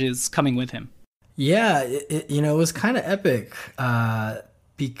George is coming with him? Yeah, it was kind of epic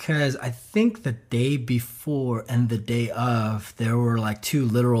because I think the day before and the day of, there were like 2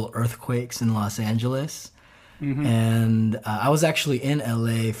 literal earthquakes in Los Angeles. Mm-hmm. And I was actually in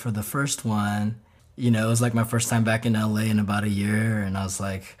LA for the first one. It was like my first time back in LA in about a year. And I was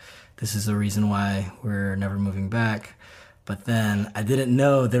like, this is the reason why we're never moving back. But then I didn't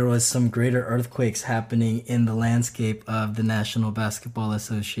know there was some greater earthquakes happening in the landscape of the National Basketball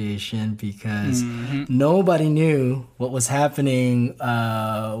Association, because nobody knew what was happening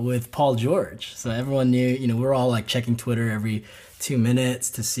with Paul George. So everyone knew, we're all like checking Twitter every 2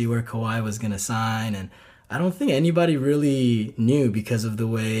 minutes to see where Kawhi was going to sign. And I don't think anybody really knew, because of the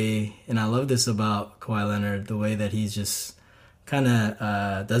way, and I love this about Kawhi Leonard, the way that he's just kind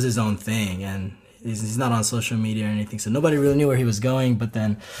of does his own thing, and he's not on social media or anything. So nobody really knew where he was going, but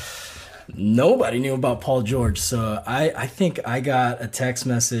then nobody knew about Paul George. So I think I got a text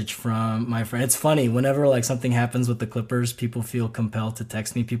message from my friend. It's funny, whenever like something happens with the Clippers, people feel compelled to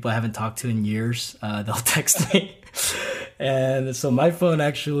text me. People I haven't talked to in years, they'll text me. And so my phone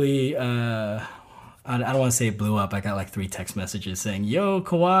actually, I don't want to say it blew up. I got like 3 text messages saying, yo,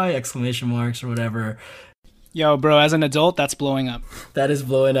 Kawhi, exclamation marks or whatever. Yo, bro, as an adult, that's blowing up. That is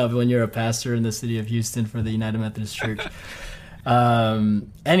blowing up when you're a pastor in the city of Houston for the United Methodist Church.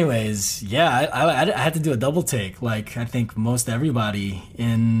 Anyways, yeah, I had to do a double take. Like, I think most everybody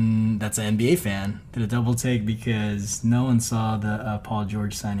that's an NBA fan did a double take, because no one saw the Paul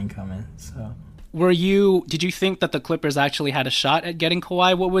George signing coming. So, did you think that the Clippers actually had a shot at getting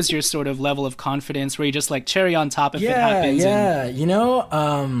Kawhi? What was your sort of level of confidence? Were you just like cherry on top if it happens? Yeah,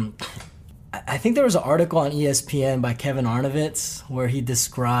 I think there was an article on ESPN by Kevin Arnovitz where he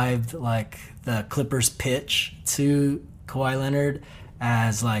described like the Clippers' pitch to Kawhi Leonard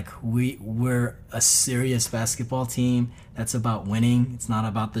as like, we're a serious basketball team that's about winning. It's not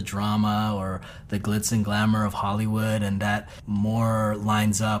about the drama or the glitz and glamour of Hollywood, and that more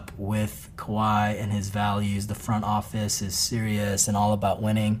lines up with Kawhi and his values. The front office is serious and all about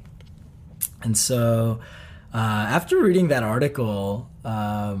winning. And so after reading that article,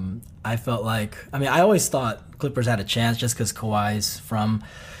 I felt like, I always thought Clippers had a chance just because Kawhi's from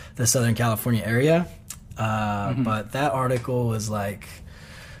the Southern California area. but that article was like,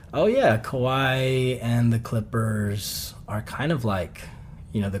 oh yeah, Kawhi and the Clippers are kind of like,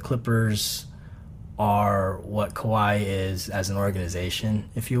 the Clippers are what Kawhi is as an organization,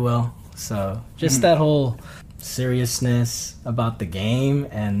 if you will. So just that whole seriousness about the game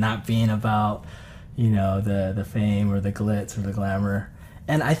and not being about, the fame or the glitz or the glamour.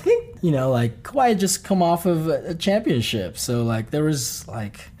 And I think, like Kawhi had just come off of a championship. So like there was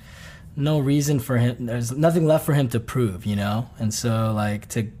like no reason for him. There's nothing left for him to prove, And so like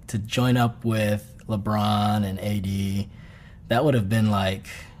to join up with LeBron and AD, that would have been like,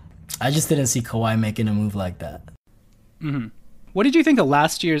 I just didn't see Kawhi making a move like that. Mm-hmm. What did you think of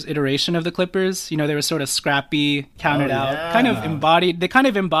last year's iteration of the Clippers? They were sort of scrappy, counted out, kind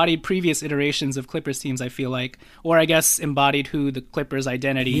of embodied previous iterations of Clippers teams, I feel like, or I guess embodied who the Clippers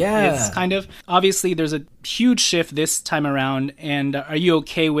identity is kind of. Obviously, there's a huge shift this time around, and are you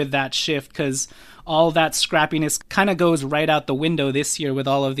okay with that shift? Because all that scrappiness kind of goes right out the window this year with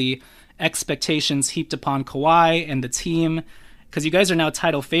all of the expectations heaped upon Kawhi and the team, because you guys are now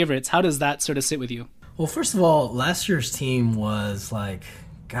title favorites. How does that sort of sit with you? Well, first of all, last year's team was like,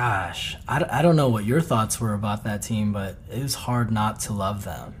 gosh, I don't know what your thoughts were about that team, but it was hard not to love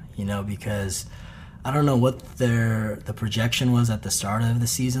them, because I don't know what the projection was at the start of the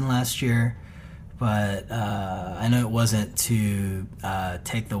season last year, but I know it wasn't to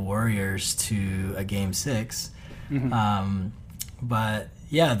take the Warriors to a Game 6. But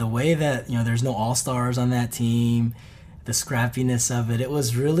yeah, the way that, there's no all-stars on that team, the scrappiness of it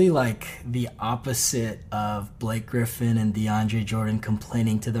was really like the opposite of Blake Griffin and DeAndre Jordan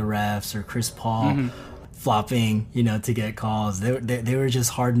complaining to the refs or Chris Paul flopping, to get calls. They were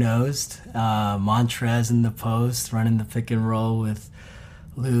just hard-nosed. Montrez in the post running the pick and roll with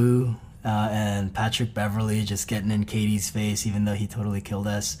Lou and Patrick Beverly just getting in KD's face even though he totally killed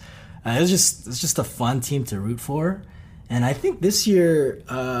us. It was just a fun team to root for. And I think this year,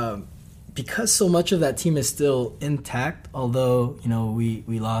 because so much of that team is still intact, although,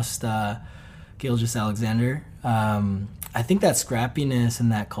 we lost Gilgeous-Alexander, I think that scrappiness and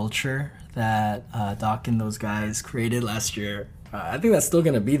that culture that Doc and those guys created last year, I think that's still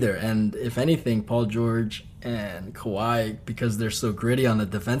going to be there. And if anything, Paul George and Kawhi, because they're so gritty on the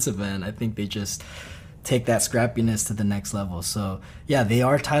defensive end, I think they just take that scrappiness to the next level. So yeah, they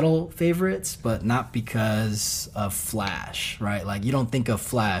are title favorites, but not because of flash, right? Like you don't think of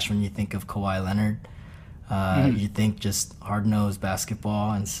flash when you think of Kawhi Leonard. You think just hard-nosed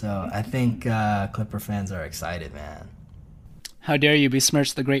basketball. And so I think Clipper fans are excited, man. How dare you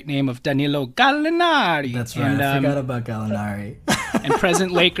besmirch the great name of Danilo Gallinari. That's right, I forgot about Gallinari. And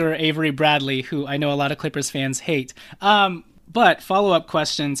present Laker Avery Bradley, who I know a lot of Clippers fans hate. But follow-up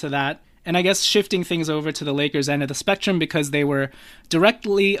question to that, and I guess shifting things over to the Lakers' end of the spectrum because they were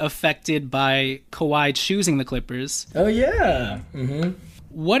directly affected by Kawhi choosing the Clippers. Oh, yeah. Mm-hmm.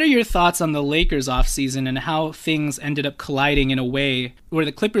 What are your thoughts on the Lakers offseason and how things ended up colliding in a way where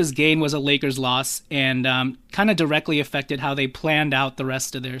the Clippers' gain was a Lakers' loss and kind of directly affected how they planned out the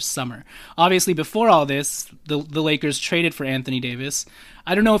rest of their summer? Obviously, before all this, the Lakers traded for Anthony Davis.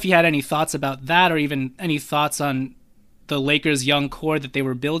 I don't know if you had any thoughts about that or even any thoughts on the Lakers' young core that they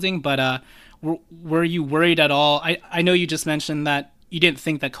were building, but were you worried at all? I know you just mentioned that you didn't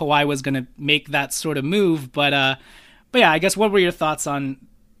think that Kawhi was going to make that sort of move, but yeah, I guess what were your thoughts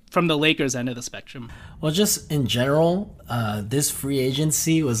from the Lakers' end of the spectrum? Well, just in general, this free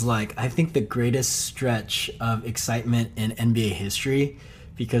agency was I think the greatest stretch of excitement in NBA history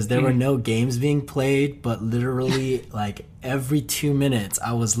because there were no games being played, but literally every 2 minutes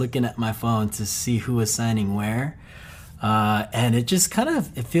I was looking at my phone to see who was signing where. And it just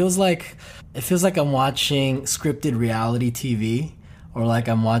it feels like I'm watching scripted reality TV or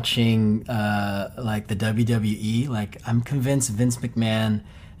I'm watching the WWE. I'm convinced Vince McMahon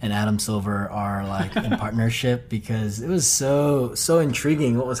and Adam Silver are in partnership because it was so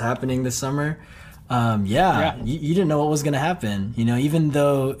intriguing what was happening this summer. You didn't know what was going to happen, even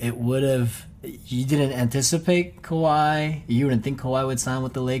though you didn't anticipate Kawhi, you wouldn't think Kawhi would sign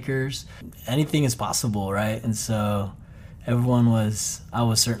with the Lakers. Anything is possible, right? And so I was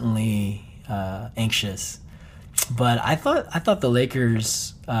certainly anxious, but I thought the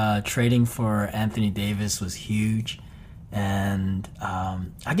Lakers trading for Anthony Davis was huge, and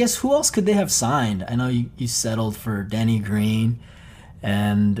I guess who else could they have signed? I know you settled for Danny Green,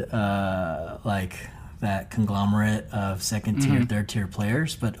 and that conglomerate of second tier, third tier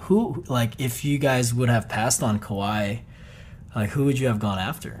players. But who, if you guys would have passed on Kawhi, who would you have gone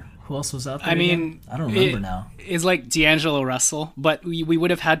after? Who else was out there? I mean, I don't remember now. It's D'Angelo Russell, but we would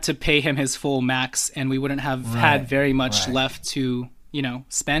have had to pay him his full max, and we wouldn't have had very much left to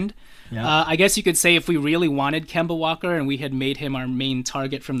spend. Yeah. I guess you could say if we really wanted Kemba Walker and we had made him our main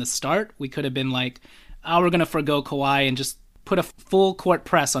target from the start, we could have been like, we're going to forgo Kawhi and just put a full court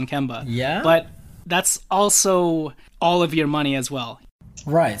press on Kemba. Yeah. But that's also all of your money as well.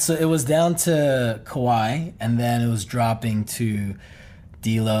 Right. So it was down to Kawhi, and then it was dropping to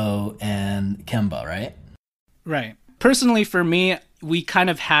D'Lo and Kemba, right? Right. Personally, for me, we kind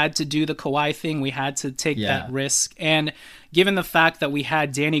of had to do the Kawhi thing. We had to take that risk. And given the fact that we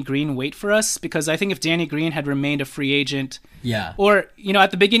had Danny Green wait for us, because I think if Danny Green had remained a free agent, or, at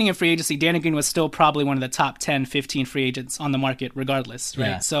the beginning of free agency, Danny Green was still probably one of the top 10, 15 free agents on the market regardless, right?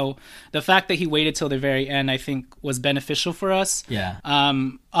 Yeah. So the fact that he waited till the very end, I think, was beneficial for us. Yeah.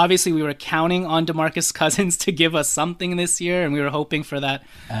 Obviously, we were counting on DeMarcus Cousins to give us something this year, and we were hoping for that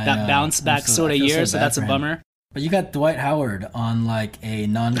bounce back sort of year, so that's a bummer. But you got Dwight Howard on like a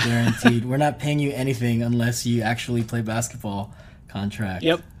non-guaranteed, we're not paying you anything unless you actually play basketball contract.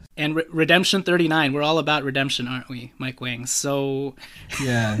 Yep. And Redemption 39, we're all about redemption, aren't we, Mike Whang? So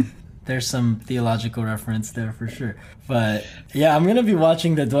yeah, there's some theological reference there for sure. But yeah, I'm going to be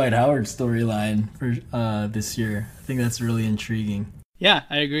watching the Dwight Howard storyline for this year. I think that's really intriguing. Yeah,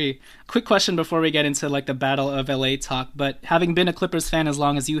 I agree. Quick question before we get into like the Battle of LA talk, but having been a Clippers fan as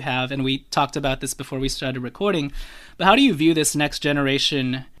long as you have, and we talked about this before we started recording, but how do you view this next gen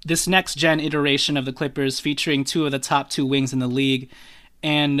iteration of the Clippers featuring two of the top two wings in the league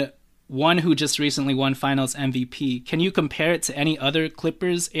and one who just recently won Finals MVP? Can you compare it to any other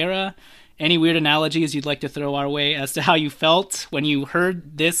Clippers era? Any weird analogies you'd like to throw our way as to how you felt when you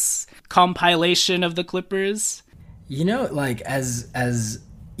heard this compilation of the Clippers? Like as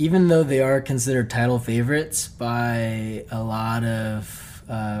even though they are considered title favorites by a lot of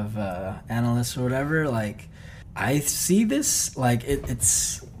analysts or whatever, like I see this like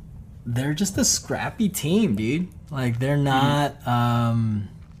they're just a scrappy team, dude. Like they're not.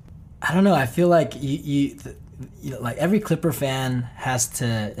 I don't know. I feel like you like every Clipper fan has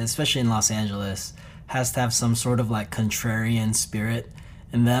to, especially in Los Angeles, has to have some sort of like contrarian spirit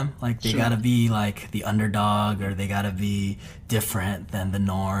in them. Like they gotta be like the underdog, or they gotta be different than the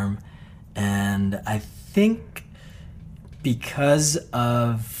norm. And I think because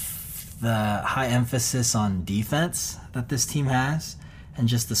of the high emphasis on defense that this team has, and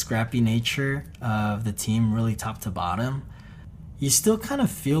just the scrappy nature of the team really top to bottom, you still kind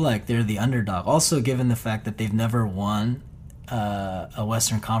of feel like they're the underdog. Also, given the fact that they've never won a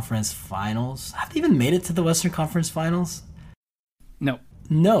Western Conference Finals. Have they even made it to the Western Conference Finals?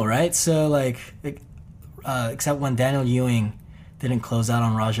 No, right? So, except when Daniel Ewing didn't close out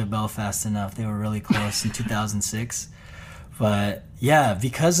on Raja Bell fast enough. They were really close in 2006. But, yeah,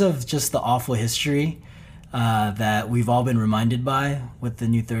 because of just the awful history that we've all been reminded by with the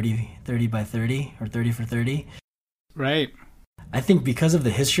new 30 by 30 or 30 for 30. Right. I think because of the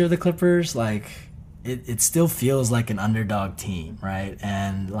history of the Clippers, it still feels like an underdog team, right?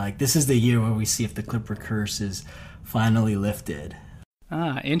 And, this is the year where we see if the Clipper curse is finally lifted.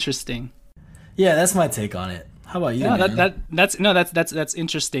 Interesting. Yeah, that's my take on it. How about you? Yeah, that's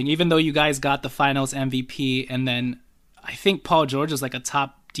interesting. Even though you guys got the Finals MVP, and then I think Paul George was like a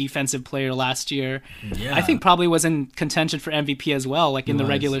top defensive player last year. Yeah. I think probably was in contention for MVP as well, in the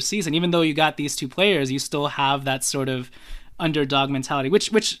regular season. Even though you got these two players, you still have that sort of underdog mentality,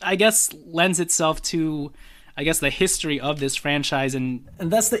 which I guess lends itself to, the history of this franchise, and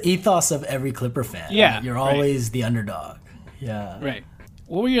that's the ethos of every Clipper fan. Yeah, right? You're always the underdog. Yeah, right.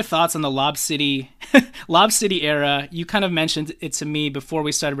 What were your thoughts on the Lob City era? You kind of mentioned it to me before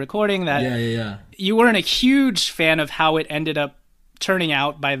we started recording that you weren't a huge fan of how it ended up turning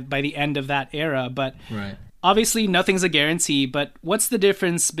out by the end of that era, but obviously nothing's a guarantee. But what's the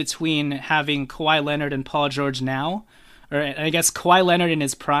difference between having Kawhi Leonard and Paul George now, or I guess Kawhi Leonard in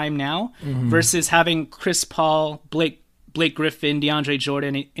his prime now, versus having Chris Paul, Blake Griffin, DeAndre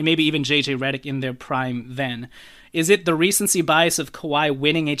Jordan, and maybe even JJ Redick in their prime then? Is it the recency bias of Kawhi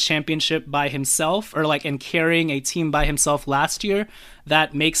winning a championship by himself, or and carrying a team by himself last year,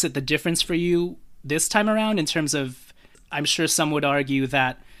 that makes it the difference for you this time around? In terms of, I'm sure some would argue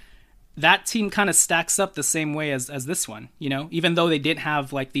that team kind of stacks up the same way as this one. Even though they didn't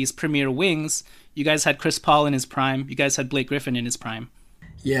have these premier wings, you guys had Chris Paul in his prime. You guys had Blake Griffin in his prime.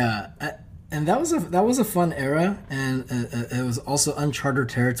 Yeah. And that was a fun era, and it was also uncharted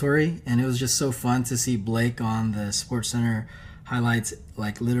territory, and it was just so fun to see Blake on the SportsCenter highlights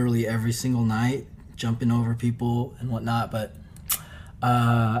literally every single night, jumping over people and whatnot. But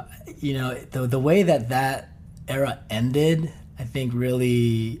the way that era ended, I think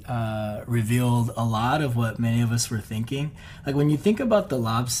really revealed a lot of what many of us were thinking. When you think about the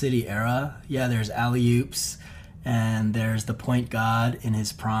Lob City era, there's alley-oops and there's the point guard in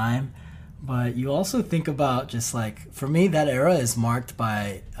his prime. But you also think about just like, for me, that era is marked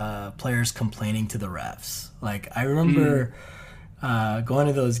by players complaining to the refs. Like, I remember going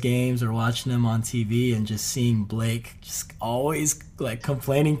to those games or watching them on TV and just seeing Blake just always like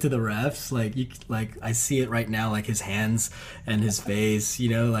complaining to the refs. Like I see it right now, like his hands and his face, you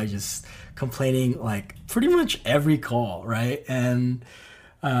know, like just complaining like pretty much every call, right? And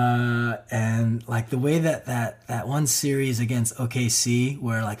like the way that one series against OKC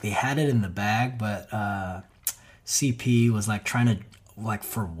where like they had it in the bag, but CP was like trying to, like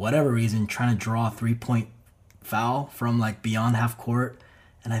for whatever reason, trying to draw a 3-point foul from like beyond half court,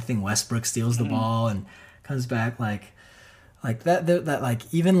 and I think Westbrook steals the ball and comes back like that like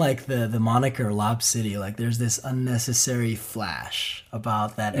even like the moniker Lob City, like there's this unnecessary flash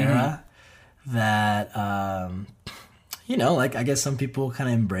about that era that you know, like I guess some people kind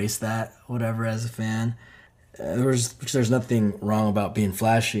of embrace that whatever as a fan. There's nothing wrong about being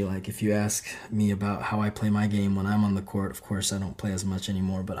flashy. Like if you ask me about how I play my game when I'm on the court, of course I don't play as much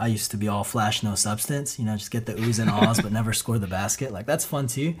anymore, but I used to be all flash, no substance, you know, just get the oohs and ahs but never score the basket. Like that's fun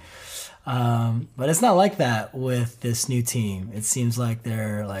too. But it's not like that with this new team. It seems like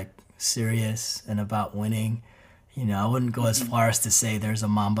they're like serious and about winning. You know, I wouldn't go as far as to say there's a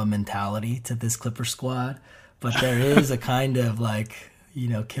Mamba mentality to this Clipper squad, but there is a kind of like, you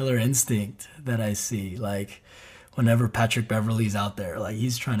know, killer instinct that I see. Like whenever Patrick Beverley's out there, like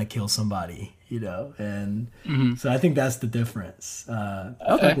he's trying to kill somebody, you know? And so I think that's the difference.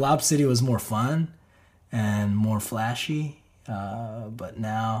 I think Lob City was more fun and more flashy. But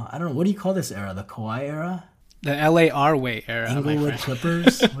now, I don't know, what do you call this era? The Kawhi era? The LA our way era. Inglewood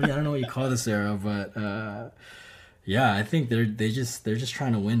Clippers? I don't know what you call this era, but yeah, I think they're just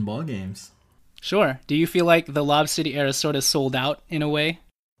trying to win ball games. Sure. Do you feel like the Lob City era sort of sold out in a way?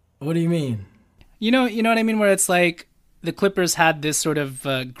 What do you mean? You know what I mean? Where it's like the Clippers had this sort of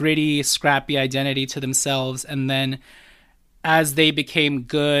gritty, scrappy identity to themselves, and then as they became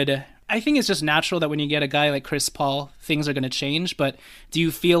good, I think it's just natural that when you get a guy like Chris Paul, things are going to change. But do you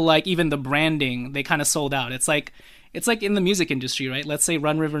feel like even the branding, they kind of sold out? It's like in the music industry, right? Let's say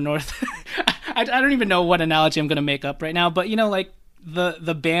Run River North. I don't even know what analogy I'm going to make up right now, but you know, like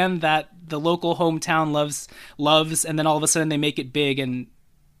the band that the local hometown loves, and then all of a sudden they make it big and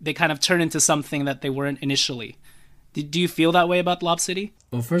they kind of turn into something that they weren't initially. Do you feel that way about Lob City?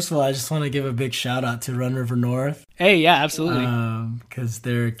 Well, first of all, I just want to give a big shout out to Run River North. Hey, yeah, absolutely. Because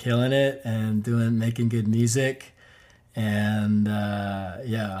they're killing it and making good music. And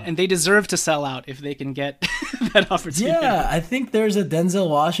yeah. And they deserve to sell out if they can get that opportunity. Yeah, I think there's a Denzel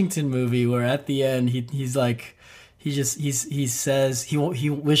Washington movie where at the end he's like, he says he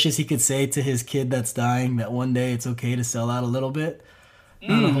wishes he could say to his kid that's dying that one day it's okay to sell out a little bit.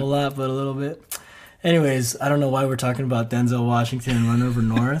 Not a whole lot, but a little bit. Anyways, I don't know why we're talking about Denzel Washington and Run River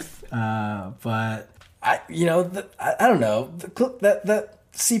North, but I don't know, that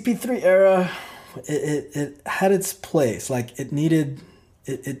CP3 era, it had its place. Like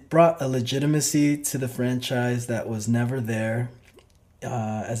it brought a legitimacy to the franchise that was never there.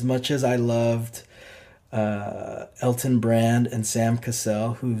 As much as I loved Elton Brand and Sam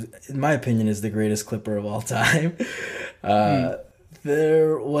Cassell, who in my opinion is the greatest Clipper of all time,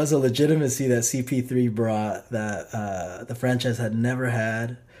 there was a legitimacy that CP3 brought that the franchise had never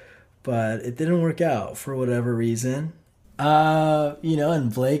had, but it didn't work out for whatever reason.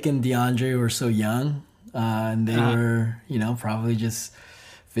 And Blake and DeAndre were so young, and they were, probably just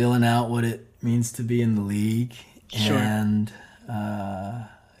feeling out what it means to be in the league. Sure. And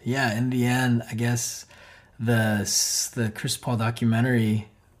in the end, I guess the Chris Paul documentary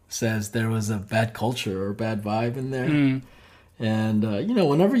says there was a bad culture or bad vibe in there. And,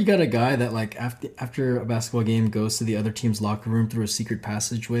 whenever you got a guy that, like, after a basketball game goes to the other team's locker room through a secret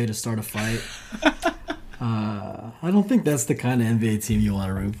passageway to start a fight, I don't think that's the kind of NBA team you want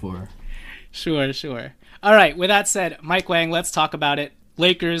to root for. Sure. All right, with that said, Mike Whang, let's talk about it.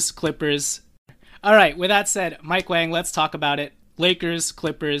 Lakers, Clippers. All right, with that said, Mike Whang, let's talk about it. Lakers,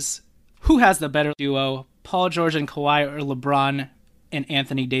 Clippers. Who has the better duo, Paul George and Kawhi or LeBron and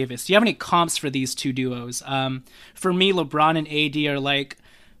Anthony Davis? Do you have any comps for these two duos? For me, LeBron and AD are like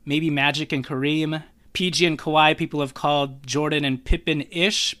maybe Magic and Kareem. PG and Kawhi, people have called Jordan and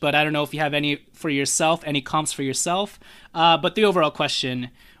Pippen-ish, but I don't know if you have any comps for yourself. But the overall question,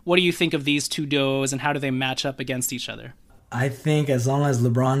 what do you think of these two duos and how do they match up against each other? I think as long as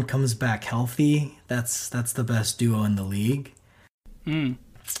LeBron comes back healthy, that's the best duo in the league.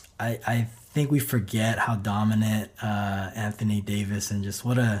 I think we forget how dominant Anthony Davis and just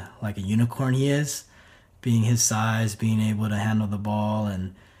what a unicorn he is, being his size, being able to handle the ball,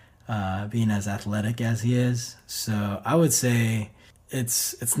 and being as athletic as he is. So I would say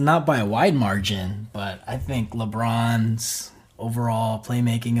it's not by a wide margin, but I think LeBron's overall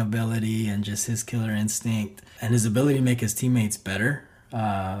playmaking ability and just his killer instinct and his ability to make his teammates better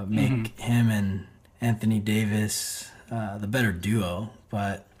make him and Anthony Davis the better duo.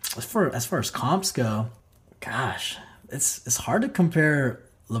 But as far as comps go, gosh, it's hard to compare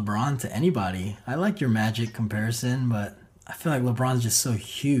LeBron to anybody. I like your Magic comparison, but I feel like LeBron's just so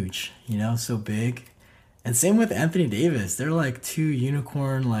huge, so big. And same with Anthony Davis. They're like two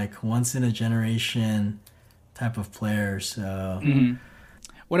unicorn, like once in a generation type of players. So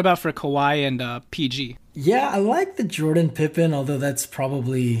What about for Kawhi and PG? Yeah, I like the Jordan Pippen, although that's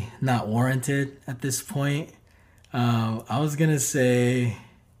probably not warranted at this point. I was going to say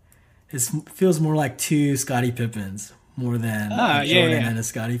it feels more like two Scottie Pippens more than Jordan and a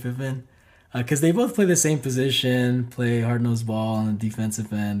Scottie Pippen. Because they both play the same position, play hard-nosed ball on the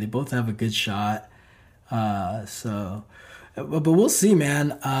defensive end. They both have a good shot. But we'll see,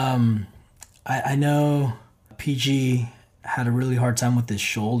 man. I know PG had a really hard time with his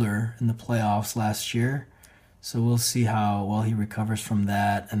shoulder in the playoffs last year. So we'll see how well he recovers from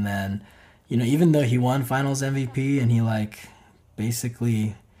that. And then, even though he won Finals MVP and he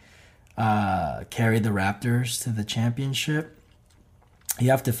basically carried the Raptors to the championship, you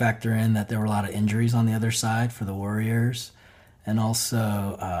have to factor in that there were a lot of injuries on the other side for the Warriors. And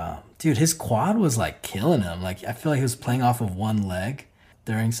also, his quad was killing him. I feel like he was playing off of one leg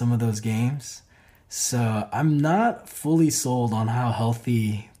during some of those games. So I'm not fully sold on how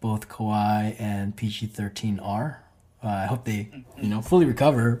healthy both Kawhi and PG-13 are. I hope they, fully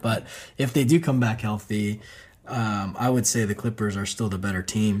recover. But if they do come back healthy, I would say the Clippers are still the better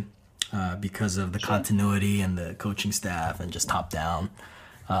team because of the continuity and the coaching staff and just top down.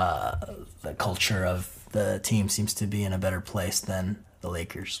 The culture of the team seems to be in a better place than the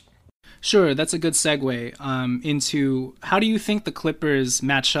Lakers. Sure, that's a good segue into how do you think the Clippers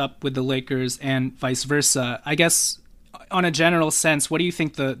match up with the Lakers and vice versa? I guess on a general sense, what do you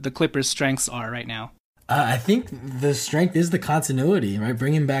think the Clippers' strengths are right now? I think the strength is the continuity, right?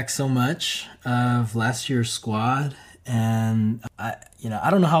 Bringing back so much of last year's squad. And, I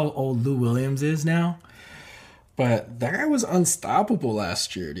don't know how old Lou Williams is now, but that guy was unstoppable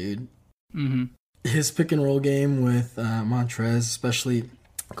last year, dude. Mm-hmm. His pick and roll game with Montrez, especially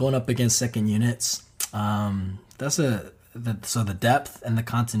going up against second units, so the depth and the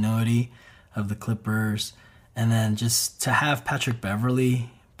continuity of the Clippers, and then just to have Patrick Beverley,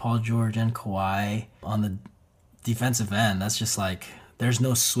 Paul George, and Kawhi on the defensive end, that's just there's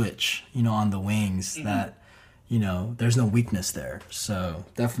no switch, on the wings that, there's no weakness there. So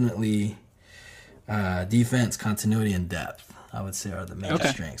definitely defense, continuity, and depth, I would say, are the major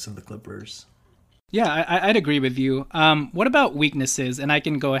strengths of the Clippers. Yeah, I'd agree with you. What about weaknesses? And I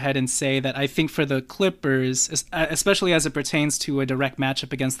can go ahead and say that I think for the Clippers, especially as it pertains to a direct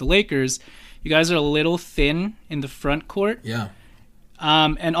matchup against the Lakers, you guys are a little thin in the front court. Yeah.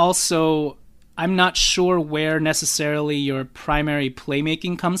 And also, I'm not sure where necessarily your primary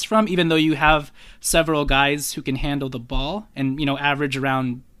playmaking comes from, even though you have several guys who can handle the ball and, average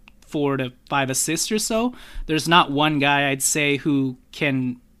around 4 to 5 assists or so. There's not one guy, I'd say, who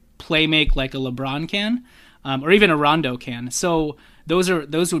can play make like a LeBron can, or even a Rondo can. So those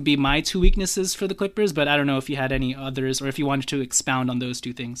would be my two weaknesses for the Clippers, but I don't know if you had any others or if you wanted to expound on those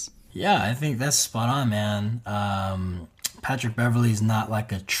two things. Yeah, I think that's spot on, man. Patrick Beverley's not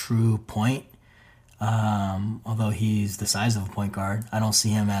a true point, although he's the size of a point guard. I don't see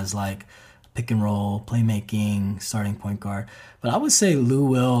him as pick and roll, playmaking, starting point guard. But I would say Lou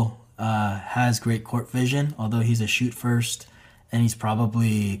Will has great court vision, although he's a shoot first, and he's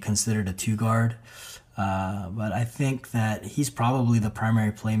probably considered a two guard. But I think that he's probably the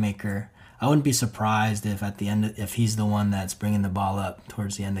primary playmaker. I wouldn't be surprised if at the end, if he's the one that's bringing the ball up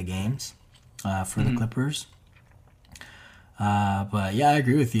towards the end of games for the Clippers. But yeah, I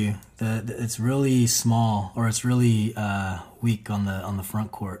agree with you. It's really small, or it's really weak on the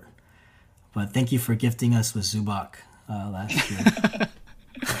front court. But thank you for gifting us with Zubac last year.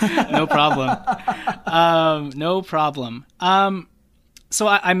 No problem. No problem. So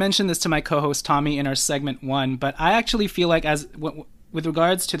I mentioned this to my co-host Tommy in our segment 1, but I actually feel like with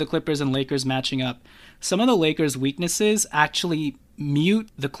regards to the Clippers and Lakers matching up, some of the Lakers' weaknesses actually mute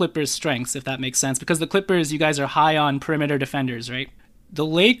the Clippers' strengths, if that makes sense. Because the Clippers, you guys are high on perimeter defenders, right? The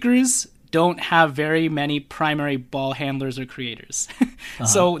Lakers don't have very many primary ball handlers or creators.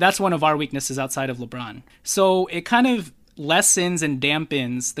 So that's one of our weaknesses outside of LeBron. So it kind of lessens and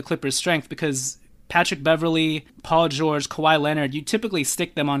dampens the Clippers' strength because Patrick Beverley, Paul George, Kawhi Leonard, you typically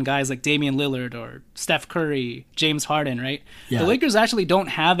stick them on guys like Damian Lillard or Steph Curry, James Harden, right? Yeah. The Lakers actually don't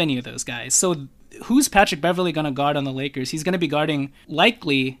have any of those guys. So who's Patrick Beverley going to guard on the Lakers? He's going to be guarding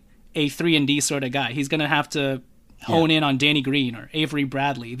likely a 3-and-D sort of guy. He's going to have to hone in on Danny Green or Avery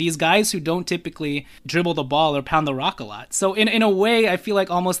Bradley. These guys who don't typically dribble the ball or pound the rock a lot. So in a way, I feel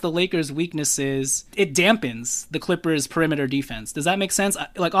like almost the Lakers' weakness is it dampens the Clippers' perimeter defense. Does that make sense?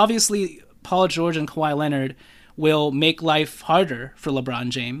 Like, obviously, Paul George and Kawhi Leonard will make life harder for LeBron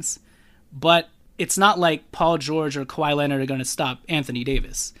James, but it's not like Paul George or Kawhi Leonard are going to stop Anthony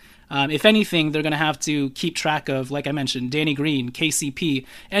Davis. If anything, they're going to have to keep track of, like I mentioned, Danny Green, KCP,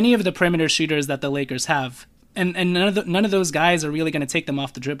 any of the perimeter shooters that the Lakers have. And none of those guys are really going to take them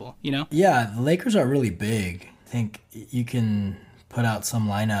off the dribble, you know? Yeah, the Lakers are really big. I think you can put out some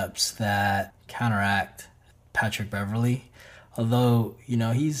lineups that counteract Patrick Beverley. Although, you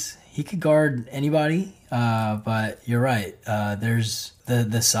know, he could guard anybody, but you're right. There's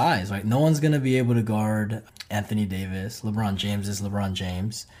the size, right? No one's going to be able to guard Anthony Davis. LeBron James is LeBron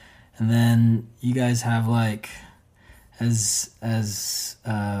James. And then you guys have, like, as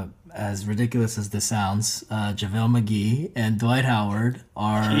ridiculous as this sounds, JaVale McGee and Dwight Howard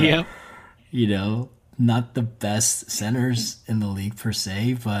are, you know, not the best centers in the league per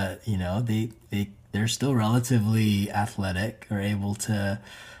se, but, you know, they're still relatively athletic, are able to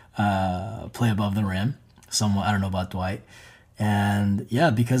play above the rim. Somewhat, I don't know about Dwight. And yeah,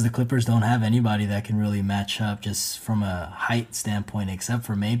 because the Clippers don't have anybody that can really match up just from a height standpoint, except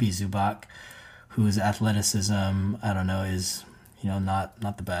for maybe Zubac, whose athleticism, I don't know, is, you know,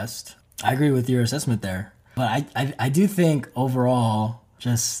 not the best. I agree with your assessment there. But I do think overall,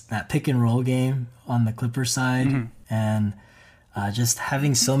 just that pick and roll game on the Clippers side and just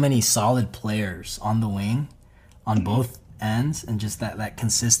having so many solid players on the wing on both ends and just that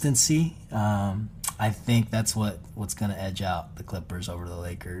consistency, I think that's what's going to edge out the Clippers over the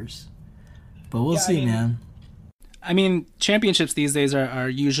Lakers. But we'll see, man. I mean, championships these days are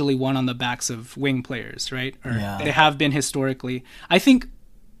usually won on the backs of wing players, right? Or they have been historically. I think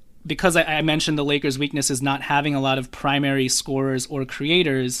because I mentioned the Lakers' weakness is not having a lot of primary scorers or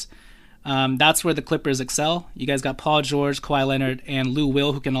creators, that's where the Clippers excel. You guys got Paul George, Kawhi Leonard, and Lou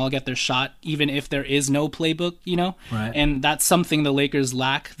Will, who can all get their shot, even if there is no playbook, you know? Right. And that's something the Lakers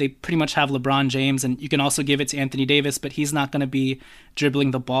lack. They pretty much have LeBron James, and you can also give it to Anthony Davis, but he's not going to be dribbling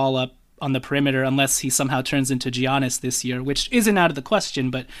the ball up on the perimeter unless he somehow turns into Giannis this year, which isn't out of the question,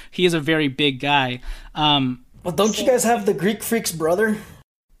 but he is a very big guy. Well, don't you guys have the Greek Freak's brother?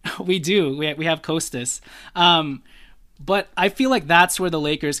 We do. We have Kostas. But I feel like that's where the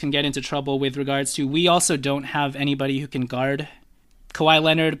Lakers can get into trouble with regards to we also don't have anybody who can guard Kawhi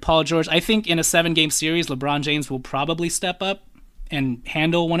Leonard, Paul George. I think in a 7-game series, LeBron James will probably step up and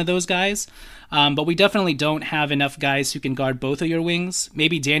handle one of those guys. But we definitely don't have enough guys who can guard both of your wings.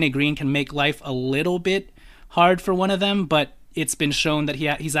 Maybe Danny Green can make life a little bit hard for one of them, but it's been shown that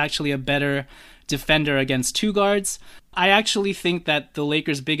he's actually a better defender against two guards. I actually think that the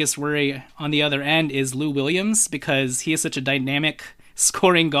Lakers' biggest worry on the other end is Lou Williams, because he is such a dynamic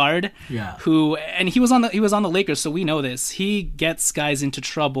scoring guard. Yeah. And he was on the Lakers, so we know this. He gets guys into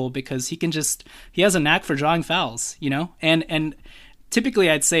trouble because he has a knack for drawing fouls, you know? And typically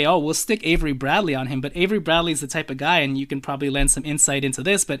I'd say, oh, we'll stick Avery Bradley on him, but Avery Bradley's the type of guy, and you can probably lend some insight into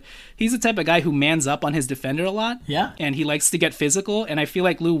this, but he's the type of guy who mans up on his defender a lot. Yeah. And he likes to get physical, and I feel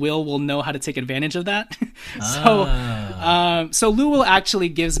like Lou Will know how to take advantage of that. So Lou Will actually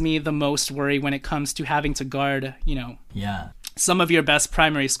gives me the most worry when it comes to having to guard, you know, some of your best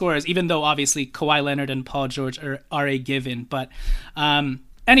primary scorers, even though obviously Kawhi Leonard and Paul George are a given. But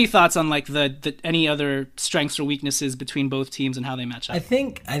any thoughts on like the any other strengths or weaknesses between both teams and how they match up? I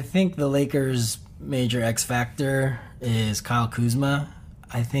think the Lakers' major X factor is Kyle Kuzma.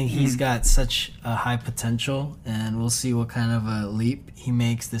 I think he's got such a high potential, and we'll see what kind of a leap he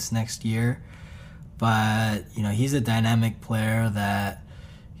makes this next year. But, you know, he's a dynamic player that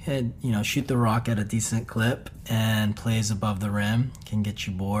can, you know, shoot the rock at a decent clip and plays above the rim, can get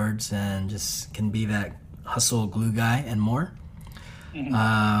you boards, and just can be that hustle glue guy and more.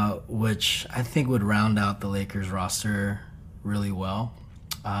 Which I think would round out the Lakers roster really well.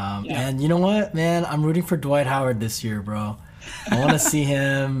 And you know what, man? I'm rooting for Dwight Howard this year, bro. I want to see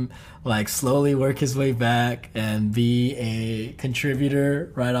him like slowly work his way back and be a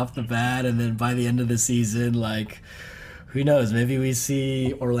contributor right off the bat, and then by the end of the season, like, who knows? Maybe we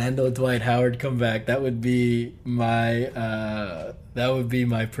see Orlando Dwight Howard come back. That would be my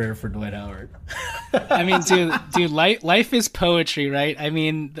prayer for Dwight Howard. I mean, dude, life is poetry, right? I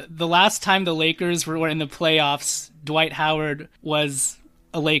mean, the last time the Lakers were in the playoffs, Dwight Howard was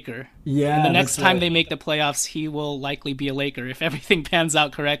a Laker. Yeah. And the next time they make the playoffs, he will likely be a Laker if everything pans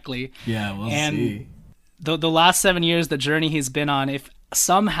out correctly. Yeah, we'll see. The last 7 years, the journey he's been on, if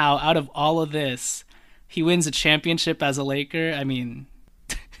somehow out of all of this, he wins a championship as a Laker, I mean,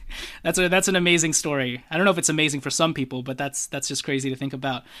 that's an amazing story. I don't know if it's amazing for some people, but that's just crazy to think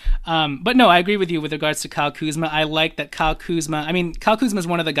about. But no, I agree with you with regards to Kyle Kuzma. I like that Kyle Kuzma is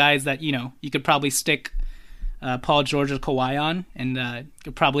one of the guys that, you know, you could probably stick Paul George or Kawhi on and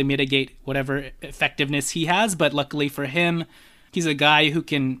could probably mitigate whatever effectiveness he has. But luckily for him, he's a guy who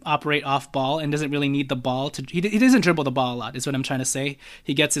can operate off ball and doesn't really need the ball he doesn't dribble the ball a lot, is what I'm trying to say.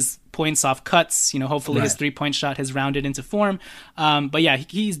 He gets his points off cuts, you know, hopefully his 3-point shot has rounded into form. But yeah,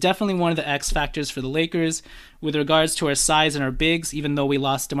 he's definitely one of the X factors for the Lakers. With regards to our size and our bigs, even though we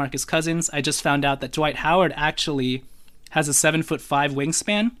lost DeMarcus Cousins, I just found out that Dwight Howard actually has a 7'5"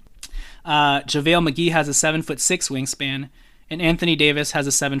 wingspan. JaVale McGee has a 7'6" wingspan, and Anthony Davis has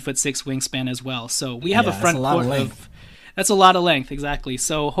a 7'6" wingspan as well. So we have a front court of that's a lot of length, exactly.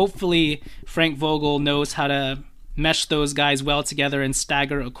 So hopefully Frank Vogel knows how to mesh those guys well together and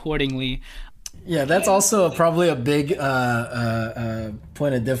stagger accordingly. Yeah, that's also probably a big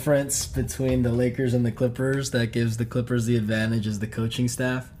point of difference between the Lakers and the Clippers that gives the Clippers the advantage is the coaching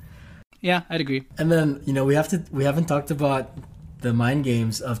staff. Yeah, I'd agree. And then, you know, we haven't talked about the mind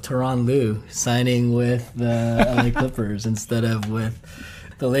games of Tyronn Lue signing with the LA Clippers instead of with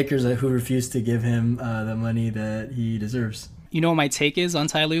the Lakers who refused to give him the money that he deserves. You know what my take is on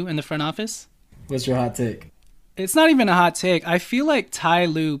Ty Lue in the front office? What's your hot take? It's not even a hot take. I feel like Ty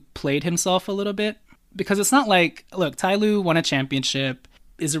Lue played himself a little bit because it's not like, look, Ty Lue won a championship,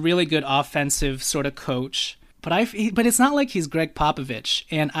 is a really good offensive sort of coach, but it's not like he's Greg Popovich.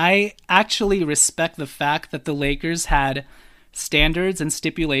 And I actually respect the fact that the Lakers had standards and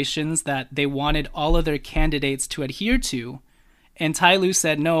stipulations that they wanted all of their candidates to adhere to. And Ty Lue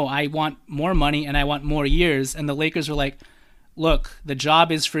said, no, I want more money and I want more years. And the Lakers were like, look, the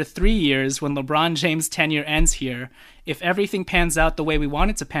job is for 3 years when LeBron James' tenure ends here. If everything pans out the way we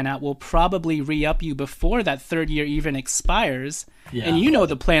want it to pan out, we'll probably re-up you before that third year even expires. Yeah. And you know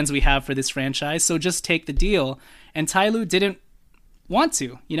the plans we have for this franchise, so just take the deal. And Ty Lue didn't want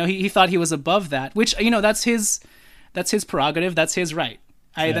to. You know, he thought he was above that, which, you know, that's his prerogative. That's his right.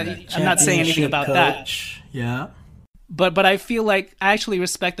 I'm not saying anything about that. Yeah. But I feel like I actually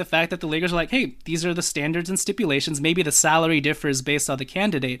respect the fact that the Lakers are like, hey, these are the standards and stipulations. Maybe the salary differs based on the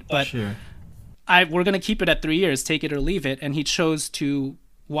candidate, but sure. We're going to keep it at 3 years, take it or leave it. And he chose to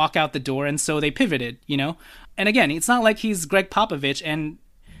walk out the door, and so they pivoted, you know? And again, it's not like he's Greg Popovich, and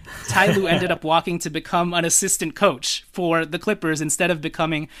Ty Lue ended up walking to become an assistant coach for the Clippers instead of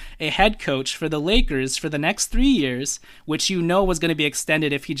becoming a head coach for the Lakers for the next 3 years, which you know was going to be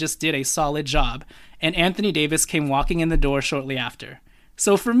extended if he just did a solid job. And Anthony Davis came walking in the door shortly after.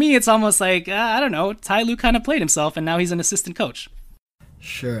 So for me, it's almost like, I don't know, Ty Lue kind of played himself, and now he's an assistant coach.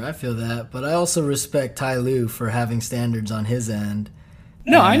 Sure, I feel that. But I also respect Ty Lue for having standards on his end.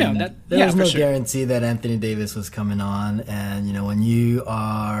 No, I know that. There was no guarantee that Anthony Davis was coming on, and you know when you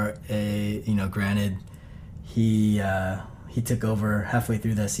are granted, he took over halfway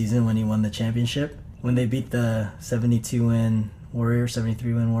through that season when he won the championship when they beat the 73-win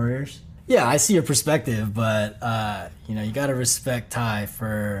Warriors. Yeah, I see your perspective, but you got to respect Ty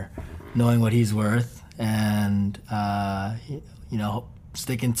for knowing what he's worth and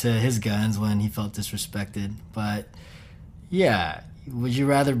sticking to his guns when he felt disrespected. But yeah. Would you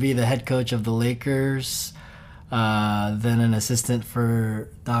rather be the head coach of the Lakers than an assistant for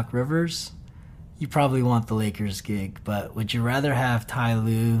Doc Rivers? You probably want the Lakers gig, but would you rather have Ty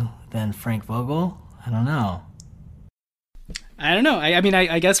Lue than Frank Vogel? I don't know. I mean,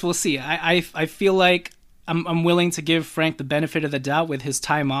 I guess we'll see. I feel like I'm willing to give Frank the benefit of the doubt with his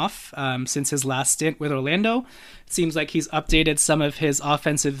time off since his last stint with Orlando. It seems like he's updated some of his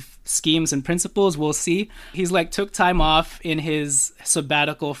offensive schemes and principles. We'll see. He's took time off in his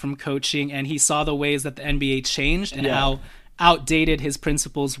sabbatical from coaching, and he saw the ways that the NBA changed and how outdated his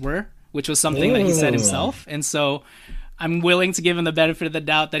principles were, which was something that he said himself. And so I'm willing to give him the benefit of the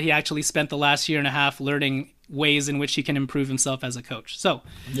doubt that he actually spent the last year and a half learning ways in which he can improve himself as a coach. So,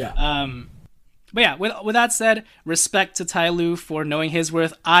 but yeah, with that said, respect to Ty Lue for knowing his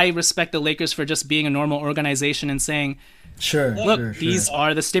worth. I respect the Lakers for just being a normal organization and saying, these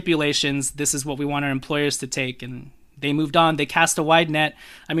are the stipulations. This is what we want our employers to take. And they moved on. They cast a wide net.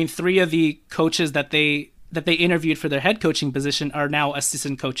 I mean, 3 of the coaches that they interviewed for their head coaching position are now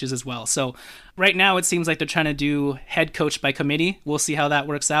assistant coaches as well. So right now it seems like they're trying to do head coach by committee. We'll see how that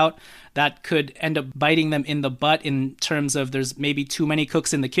works out. That could end up biting them in the butt in terms of there's maybe too many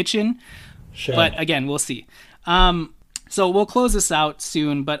cooks in the kitchen. Sure. But again, we'll see. So we'll close this out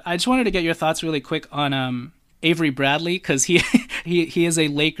soon, but I just wanted to get your thoughts really quick on Avery Bradley, because he is a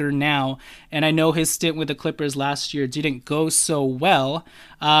Laker now, and I know his stint with the Clippers last year didn't go so well.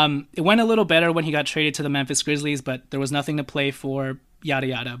 It went a little better when he got traded to the Memphis Grizzlies, but there was nothing to play for, yada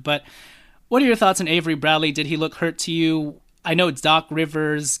yada. But what are your thoughts on Avery Bradley? Did he look hurt to you? I know Doc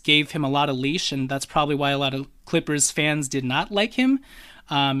Rivers gave him a lot of leash, and that's probably why a lot of Clippers fans did not like him.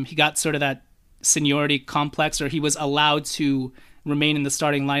 He got sort of that seniority complex, or he was allowed to remain in the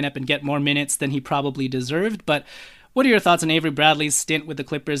starting lineup and get more minutes than he probably deserved. But what are your thoughts on Avery Bradley's stint with the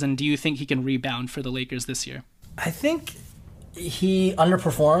Clippers, and do you think he can rebound for the Lakers this year? I think he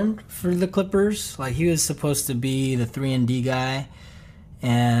underperformed for the Clippers. Like, he was supposed to be the 3-and-D guy,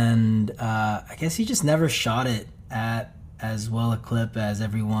 and I guess he just never shot it at as well a clip as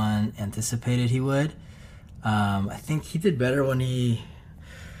everyone anticipated he would. I think he did better when he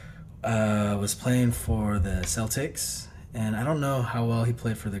was playing for the Celtics, and I don't know how well he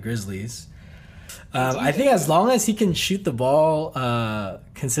played for the Grizzlies. I think as long as he can shoot the ball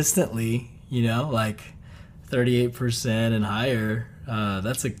consistently, like 38% and higher,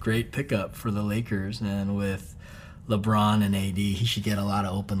 that's a great pickup for the Lakers. And with LeBron and AD, he should get a lot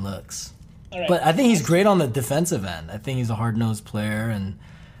of open looks. Right. But I think he's great on the defensive end. I think he's a hard-nosed player and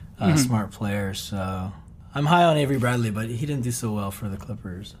a smart player. So I'm high on Avery Bradley, but he didn't do so well for the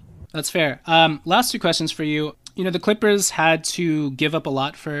Clippers. That's fair. Last two questions for you. The Clippers had to give up a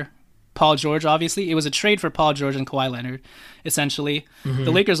lot for Paul George, obviously. It was a trade for Paul George and Kawhi Leonard, essentially. Mm-hmm.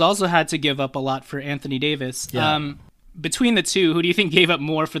 The Lakers also had to give up a lot for Anthony Davis. Yeah. Between the two, who do you think gave up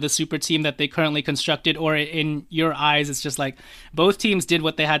more for the super team that they currently constructed? Or in your eyes, it's just like both teams did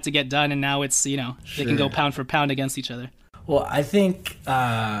what they had to get done, and now it's, they can go pound for pound against each other? Well, I think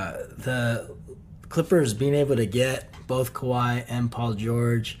the Clippers being able to get both Kawhi and Paul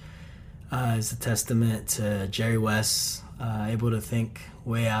George is a testament to Jerry West, able to think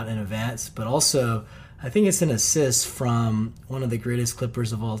way out in advance. But also, I think it's an assist from one of the greatest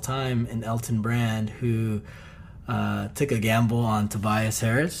Clippers of all time, in Elton Brand, who took a gamble on Tobias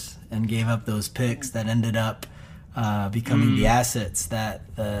Harris and gave up those picks that ended up becoming the assets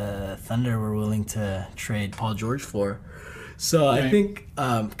that the Thunder were willing to trade Paul George for. So right. I think,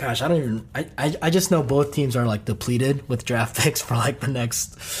 I just know both teams are like depleted with draft picks for like the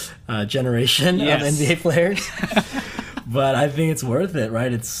next generation of NBA players. But I think it's worth it,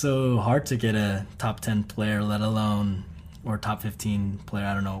 right? It's so hard to get a top 10 player, let alone, or top 15 player.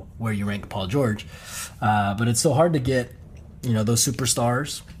 I don't know where you rank Paul George. But it's so hard to get, those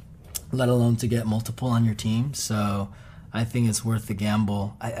superstars, let alone to get multiple on your team. So I think it's worth the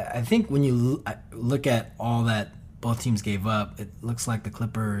gamble. I think when you look at all that both teams gave up, it looks like the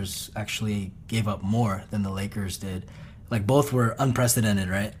Clippers actually gave up more than the Lakers did. Like, both were unprecedented,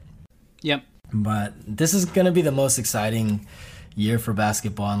 right? Yep. But this is going to be the most exciting year for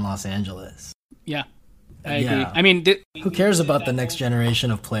basketball in Los Angeles. Yeah, I agree. I mean, who cares about the next generation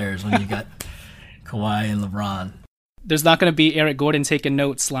of players when you got Kawhi and LeBron? There's not going to be Eric Gordon taking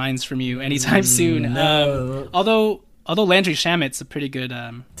notes lines from you anytime soon. No. Although Landry Shamit's a pretty good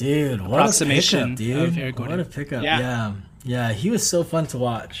approximation of Eric Gordon. What a pickup. Yeah, he was so fun to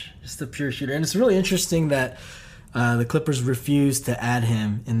watch. Just a pure shooter. And it's really interesting that the Clippers refused to add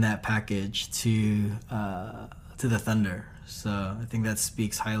him in that package to the Thunder. So I think that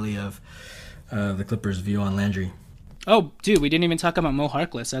speaks highly of the Clippers' view on Landry. Oh, dude, we didn't even talk about Mo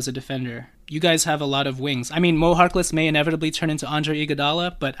Harkless as a defender. You guys have a lot of wings. I mean, Mo Harkless may inevitably turn into Andre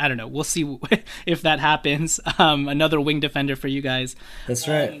Iguodala, but I don't know. We'll see if that happens. Another wing defender for you guys. That's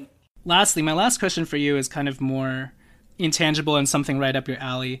right. Lastly, my last question for you is kind of more intangible and something right up your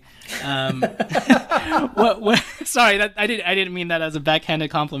alley. Sorry, I didn't mean that as a backhanded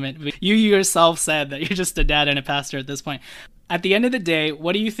compliment. But you yourself said that you're just a dad and a pastor at this point. At the end of the day,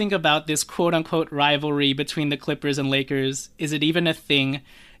 what do you think about this quote-unquote rivalry between the Clippers and Lakers? Is it even a thing?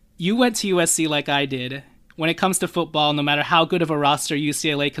 You went to USC like I did. When it comes to football, no matter how good of a roster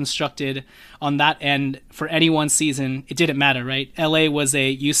UCLA constructed on that end for any one season, it didn't matter, right? LA was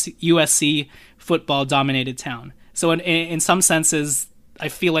a USC football-dominated town. So in some senses, I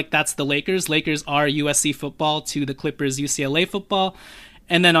feel like that's the Lakers. Lakers are USC football to the Clippers UCLA football.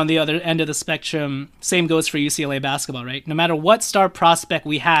 And then on the other end of the spectrum, same goes for UCLA basketball, right? No matter what star prospect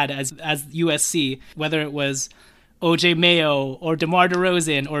we had as USC, whether it was OJ Mayo or DeMar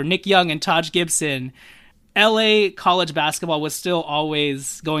DeRozan or Nick Young and Taj Gibson, LA college basketball was still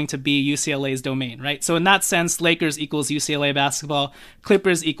always going to be UCLA's domain, right? So in that sense, Lakers equals UCLA basketball,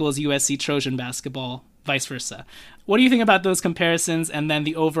 Clippers equals USC Trojan basketball, vice versa. What do you think about those comparisons? And then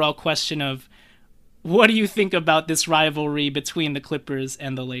the overall question of, what do you think about this rivalry between the Clippers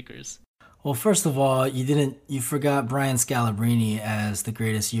and the Lakers? Well, first of all, you forgot Brian Scalabrine as the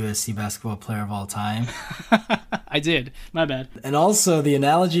greatest USC basketball player of all time. I did. My bad. And also, the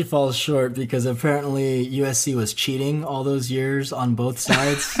analogy falls short because apparently USC was cheating all those years on both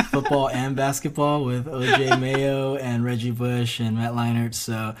sides, football and basketball, with O.J. Mayo and Reggie Bush and Matt Leinart.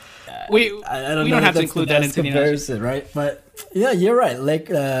 So we don't have to include that into the comparison, right? But yeah, you're right.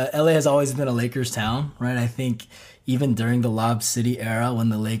 LA has always been a Lakers town, right? I think even during the Lob City era when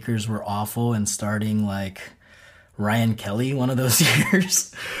the Lakers were awful and starting like Ryan Kelly one of those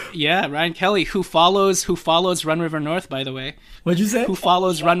years. Yeah, Ryan Kelly, who follows Run River North, by the way. What'd you say? Who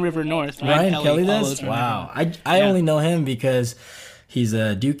follows Run River North. Ryan Kelly does? Wow. I only know him because he's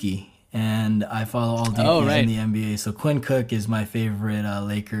a Dookie, and I follow all Dookies in the NBA. So Quinn Cook is my favorite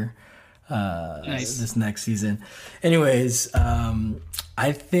Laker this next season. Anyways,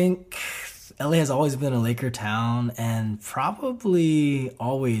 I think LA has always been a Laker town and probably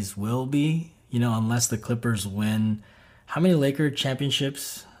always will be, unless the Clippers win. How many Laker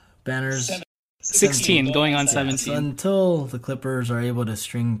championships banners? 16, going on 17. So until the Clippers are able to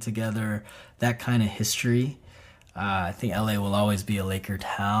string together that kind of history, I think LA will always be a Laker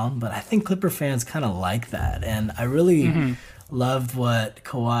town. But I think Clipper fans kind of like that. And I really loved what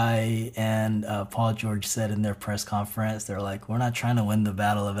Kawhi and Paul George said in their press conference. They're like, we're not trying to win the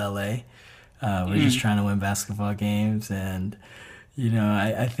Battle of LA. We're just trying to win basketball games, and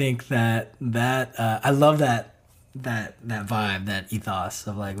I think that I love that vibe, that ethos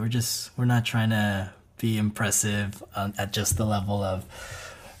of like we're not trying to be impressive at just the level of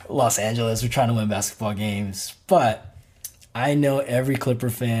Los Angeles. We're trying to win basketball games, but I know every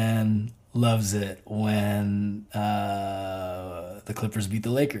Clipper fan loves it when the Clippers beat the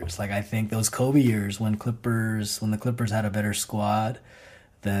Lakers. Like I think those Kobe years when the Clippers had a better squad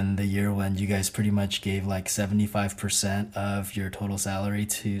than the year when you guys pretty much gave like 75% of your total salary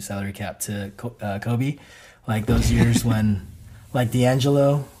cap to Kobe. Like those years when, like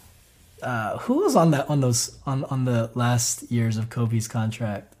D'Angelo, who was on the last years of Kobe's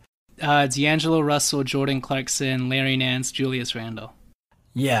contract? D'Angelo Russell, Jordan Clarkson, Larry Nance, Julius Randle.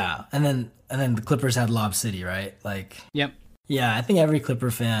 Yeah, and then the Clippers had Lob City, right? Like, yep. Yeah, I think every Clipper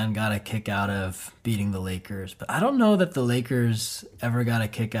fan got a kick out of beating the Lakers, but I don't know that the Lakers ever got a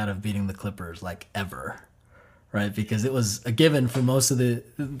kick out of beating the Clippers, like ever, right? Because it was a given for most of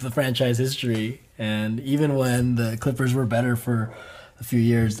the franchise history, and even when the Clippers were better for a few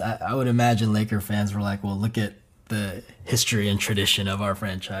years, I would imagine Laker fans were like, well, look at the history and tradition of our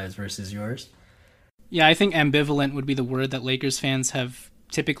franchise versus yours. Yeah, I think ambivalent would be the word that Lakers fans have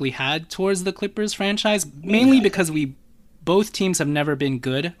typically had towards the Clippers franchise, mainly because both teams have never been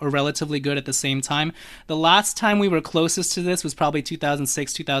good or relatively good at the same time. The last time we were closest to this was probably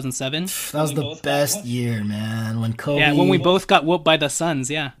 2006, 2007. That was the best year, man. When Kobe... Yeah, when we both got whooped by the Suns,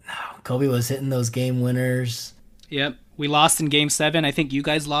 yeah. Kobe was hitting those game winners. Yep. We lost in Game 7. I think you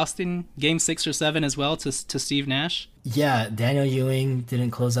guys lost in Game 6 or 7 as well to Steve Nash. Yeah, Daniel Ewing didn't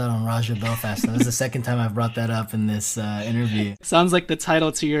close out on Raja Belfast. That was the second time I've brought that up in this interview. Sounds like the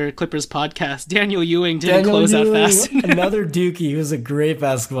title to your Clippers podcast. Daniel Ewing didn't close out fast. Another Dookie. He was a great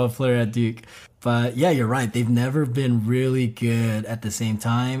basketball player at Duke. But yeah, you're right. They've never been really good at the same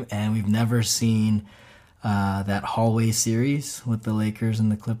time, and we've never seen that hallway series with the Lakers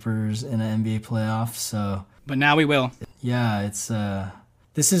and the Clippers in an NBA playoff. So, but now we will. Yeah, it's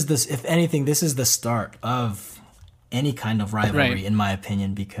if anything, this is the start of any kind of rivalry, in my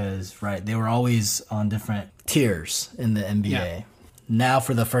opinion, because they were always on different tiers in the NBA. Yeah. Now,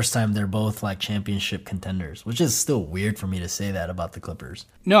 for the first time, they're both like championship contenders, which is still weird for me to say that about the Clippers.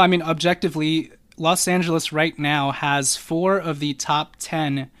 No, I mean, objectively, Los Angeles right now has 4 of the top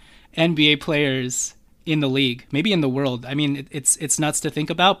 10 NBA players in the league, maybe in the world. I mean, it's nuts to think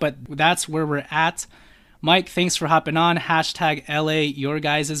about, but that's where we're at. Mike, thanks for hopping on. # LA your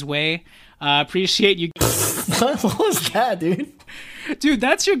guys' way. Appreciate you. What was that, dude? Dude,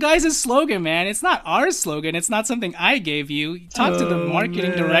 that's your guys' slogan, man. It's not our slogan. It's not something I gave you. Talk to the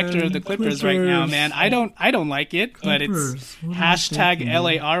marketing director of the Clippers right now, man. I don't like it, but it's #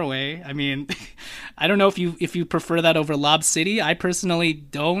 LA our way. I mean, I don't know if you prefer that over Lob City. I personally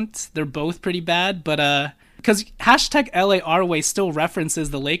don't. They're both pretty bad, but because # LA our way still references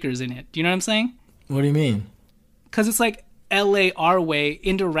the Lakers in it. Do you know what I'm saying? What do you mean? Because it's like LA our way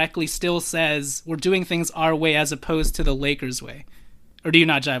indirectly still says we're doing things our way as opposed to the Lakers way. Or do you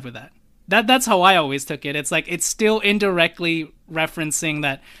not jive with that? That's how I always took it. It's like it's still indirectly referencing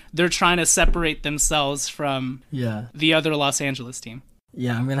that they're trying to separate themselves from the other Los Angeles team.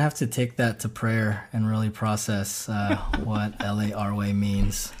 Yeah, I'm going to have to take that to prayer and really process what LA our way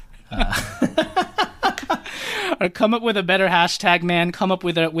means. All Or come up with a better hashtag, man. Come up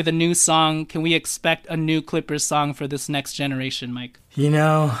with a new song. Can we expect a new Clippers song for this next generation, Mike? You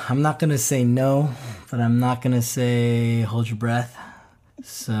know, I'm not going to say no, but I'm not going to say hold your breath.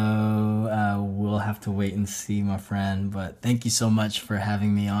 So we'll have to wait and see, my friend. But thank you so much for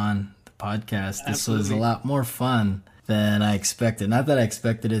having me on the podcast. This was a lot more fun than I expected. Not that I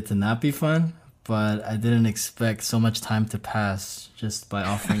expected it to not be fun, but I didn't expect so much time to pass just by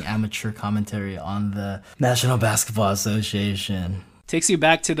offering amateur commentary on the National Basketball Association. Takes you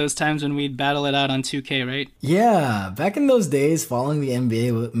back to those times when we'd battle it out on 2K, right? Yeah, back in those days, following the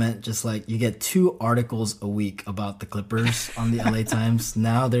NBA meant just like you get 2 articles a week about the Clippers on the LA Times.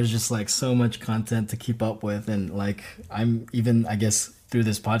 Now there's just like so much content to keep up with, and like I'm even, I guess, through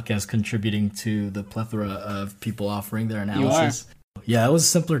this podcast contributing to the plethora of people offering their analysis. Yeah, it was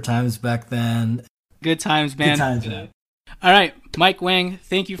simpler times back then. Good times, man. Good times, man. All right, Mike Whang,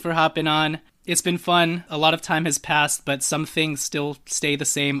 thank you for hopping on. It's been fun. A lot of time has passed, but some things still stay the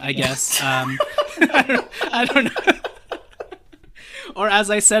same, I guess. I don't know. Or as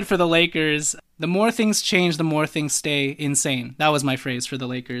I said for the Lakers, the more things change, the more things stay insane. That was my phrase for the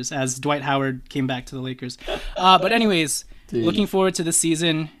Lakers, as Dwight Howard came back to the Lakers. But anyways, looking forward to the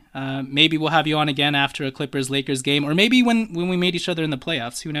season. Maybe we'll have you on again after a Clippers-Lakers game, or maybe when we meet each other in the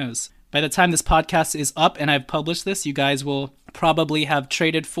playoffs. Who knows? By the time this podcast is up and I've published this, you guys will probably have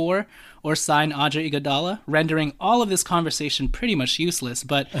traded for or signed Andre Iguodala, rendering all of this conversation pretty much useless,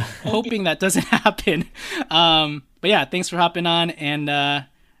 but hoping that doesn't happen. But yeah, thanks for hopping on. And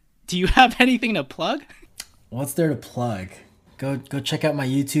do you have anything to plug? What's there to plug? Go check out my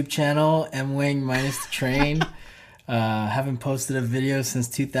YouTube channel, Whang minus the train. Haven't posted a video since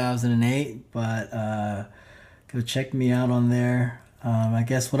 2008, but go check me out on there. I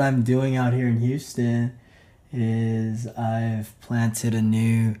guess what I'm doing out here in Houston is I've planted a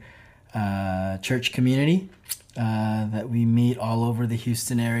new church community that we meet all over the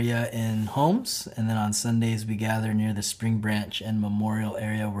Houston area in homes, and then on Sundays we gather near the Spring Branch and Memorial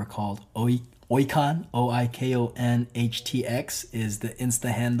area. We're called Oikon, Oikon HTX is the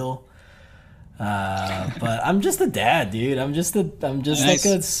Insta handle. But I'm just a dad, dude. I'm just nice. Like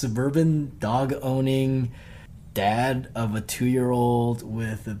a suburban dog owning dad of a 2-year-old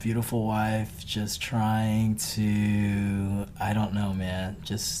with a beautiful wife, just trying to, I don't know, man,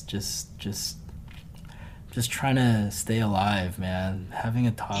 just trying to stay alive, man. Having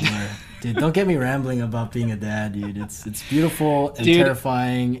a toddler, dude. Don't get me rambling about being a dad, dude. It's beautiful and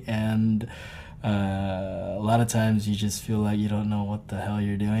terrifying, and a lot of times you just feel like you don't know what the hell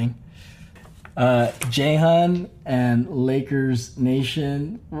you're doing. Jahan and Lakers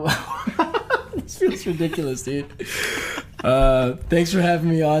Nation. This feels ridiculous, dude. Thanks for having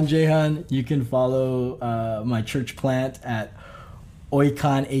me on, Jahan. You can follow my church plant at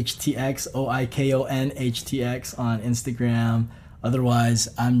Oikon HTX, Oikon HTX on Instagram. Otherwise,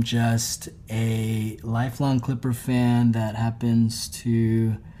 I'm just a lifelong Clipper fan that happens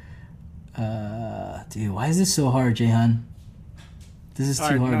to... dude, why is this so hard, Jahan? This is too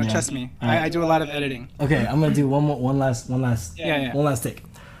hard, no, man. Trust me. Right. I do a lot of editing. Okay, I'm gonna do one last take.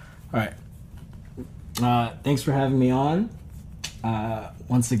 All right. Thanks for having me on.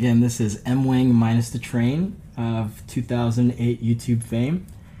 Once again, this is Whang minus the train of 2008 YouTube fame,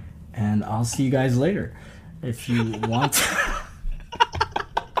 and I'll see you guys later if you want.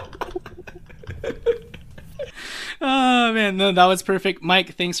 Oh man, no, that was perfect.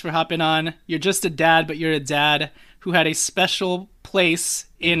 Mike, thanks for hopping on. You're just a dad, but you're a dad who had a special place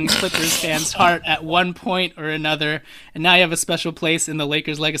in Clippers fans' heart at one point or another, and now you have a special place in the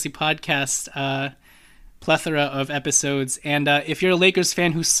Lakers Legacy podcast plethora of episodes. And if you're a Lakers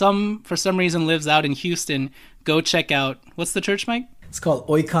fan who for some reason lives out in Houston, go check out, what's the church, Mike? It's called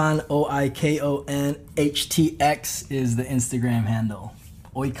Oikon, Oikon HTX is the Instagram handle.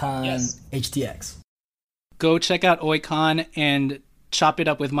 Oikon HTX. Go check out Oikon and chop it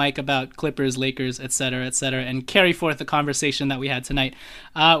up with Mike about Clippers, Lakers, etc., and carry forth the conversation that we had tonight.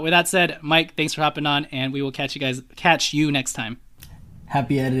 With that said, Mike, thanks for hopping on, and we will catch you next time.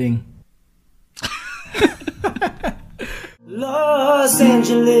 Happy editing. Los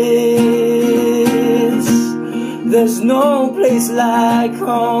Angeles, there's no place like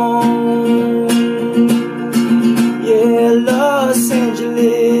home. Yeah, Los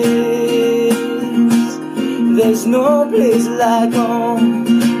Angeles, there's no place like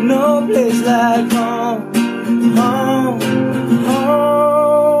home, no place like home, home, home.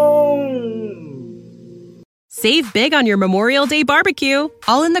 Save big on your Memorial Day barbecue,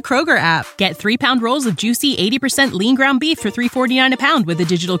 all in the Kroger app. Get 3-pound rolls of juicy 80% lean ground beef for $3.49 a pound with a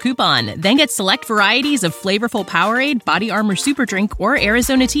digital coupon. Then get select varieties of flavorful Powerade, Body Armor Super Drink, or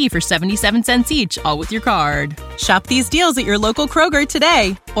Arizona tea for 77 cents each, all with your card. Shop these deals at your local Kroger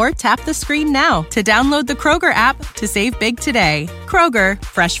today, or tap the screen now to download the Kroger app to save big today. Kroger,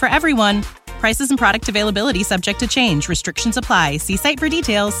 fresh for everyone. Prices and product availability subject to change. Restrictions apply. See site for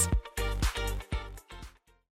details.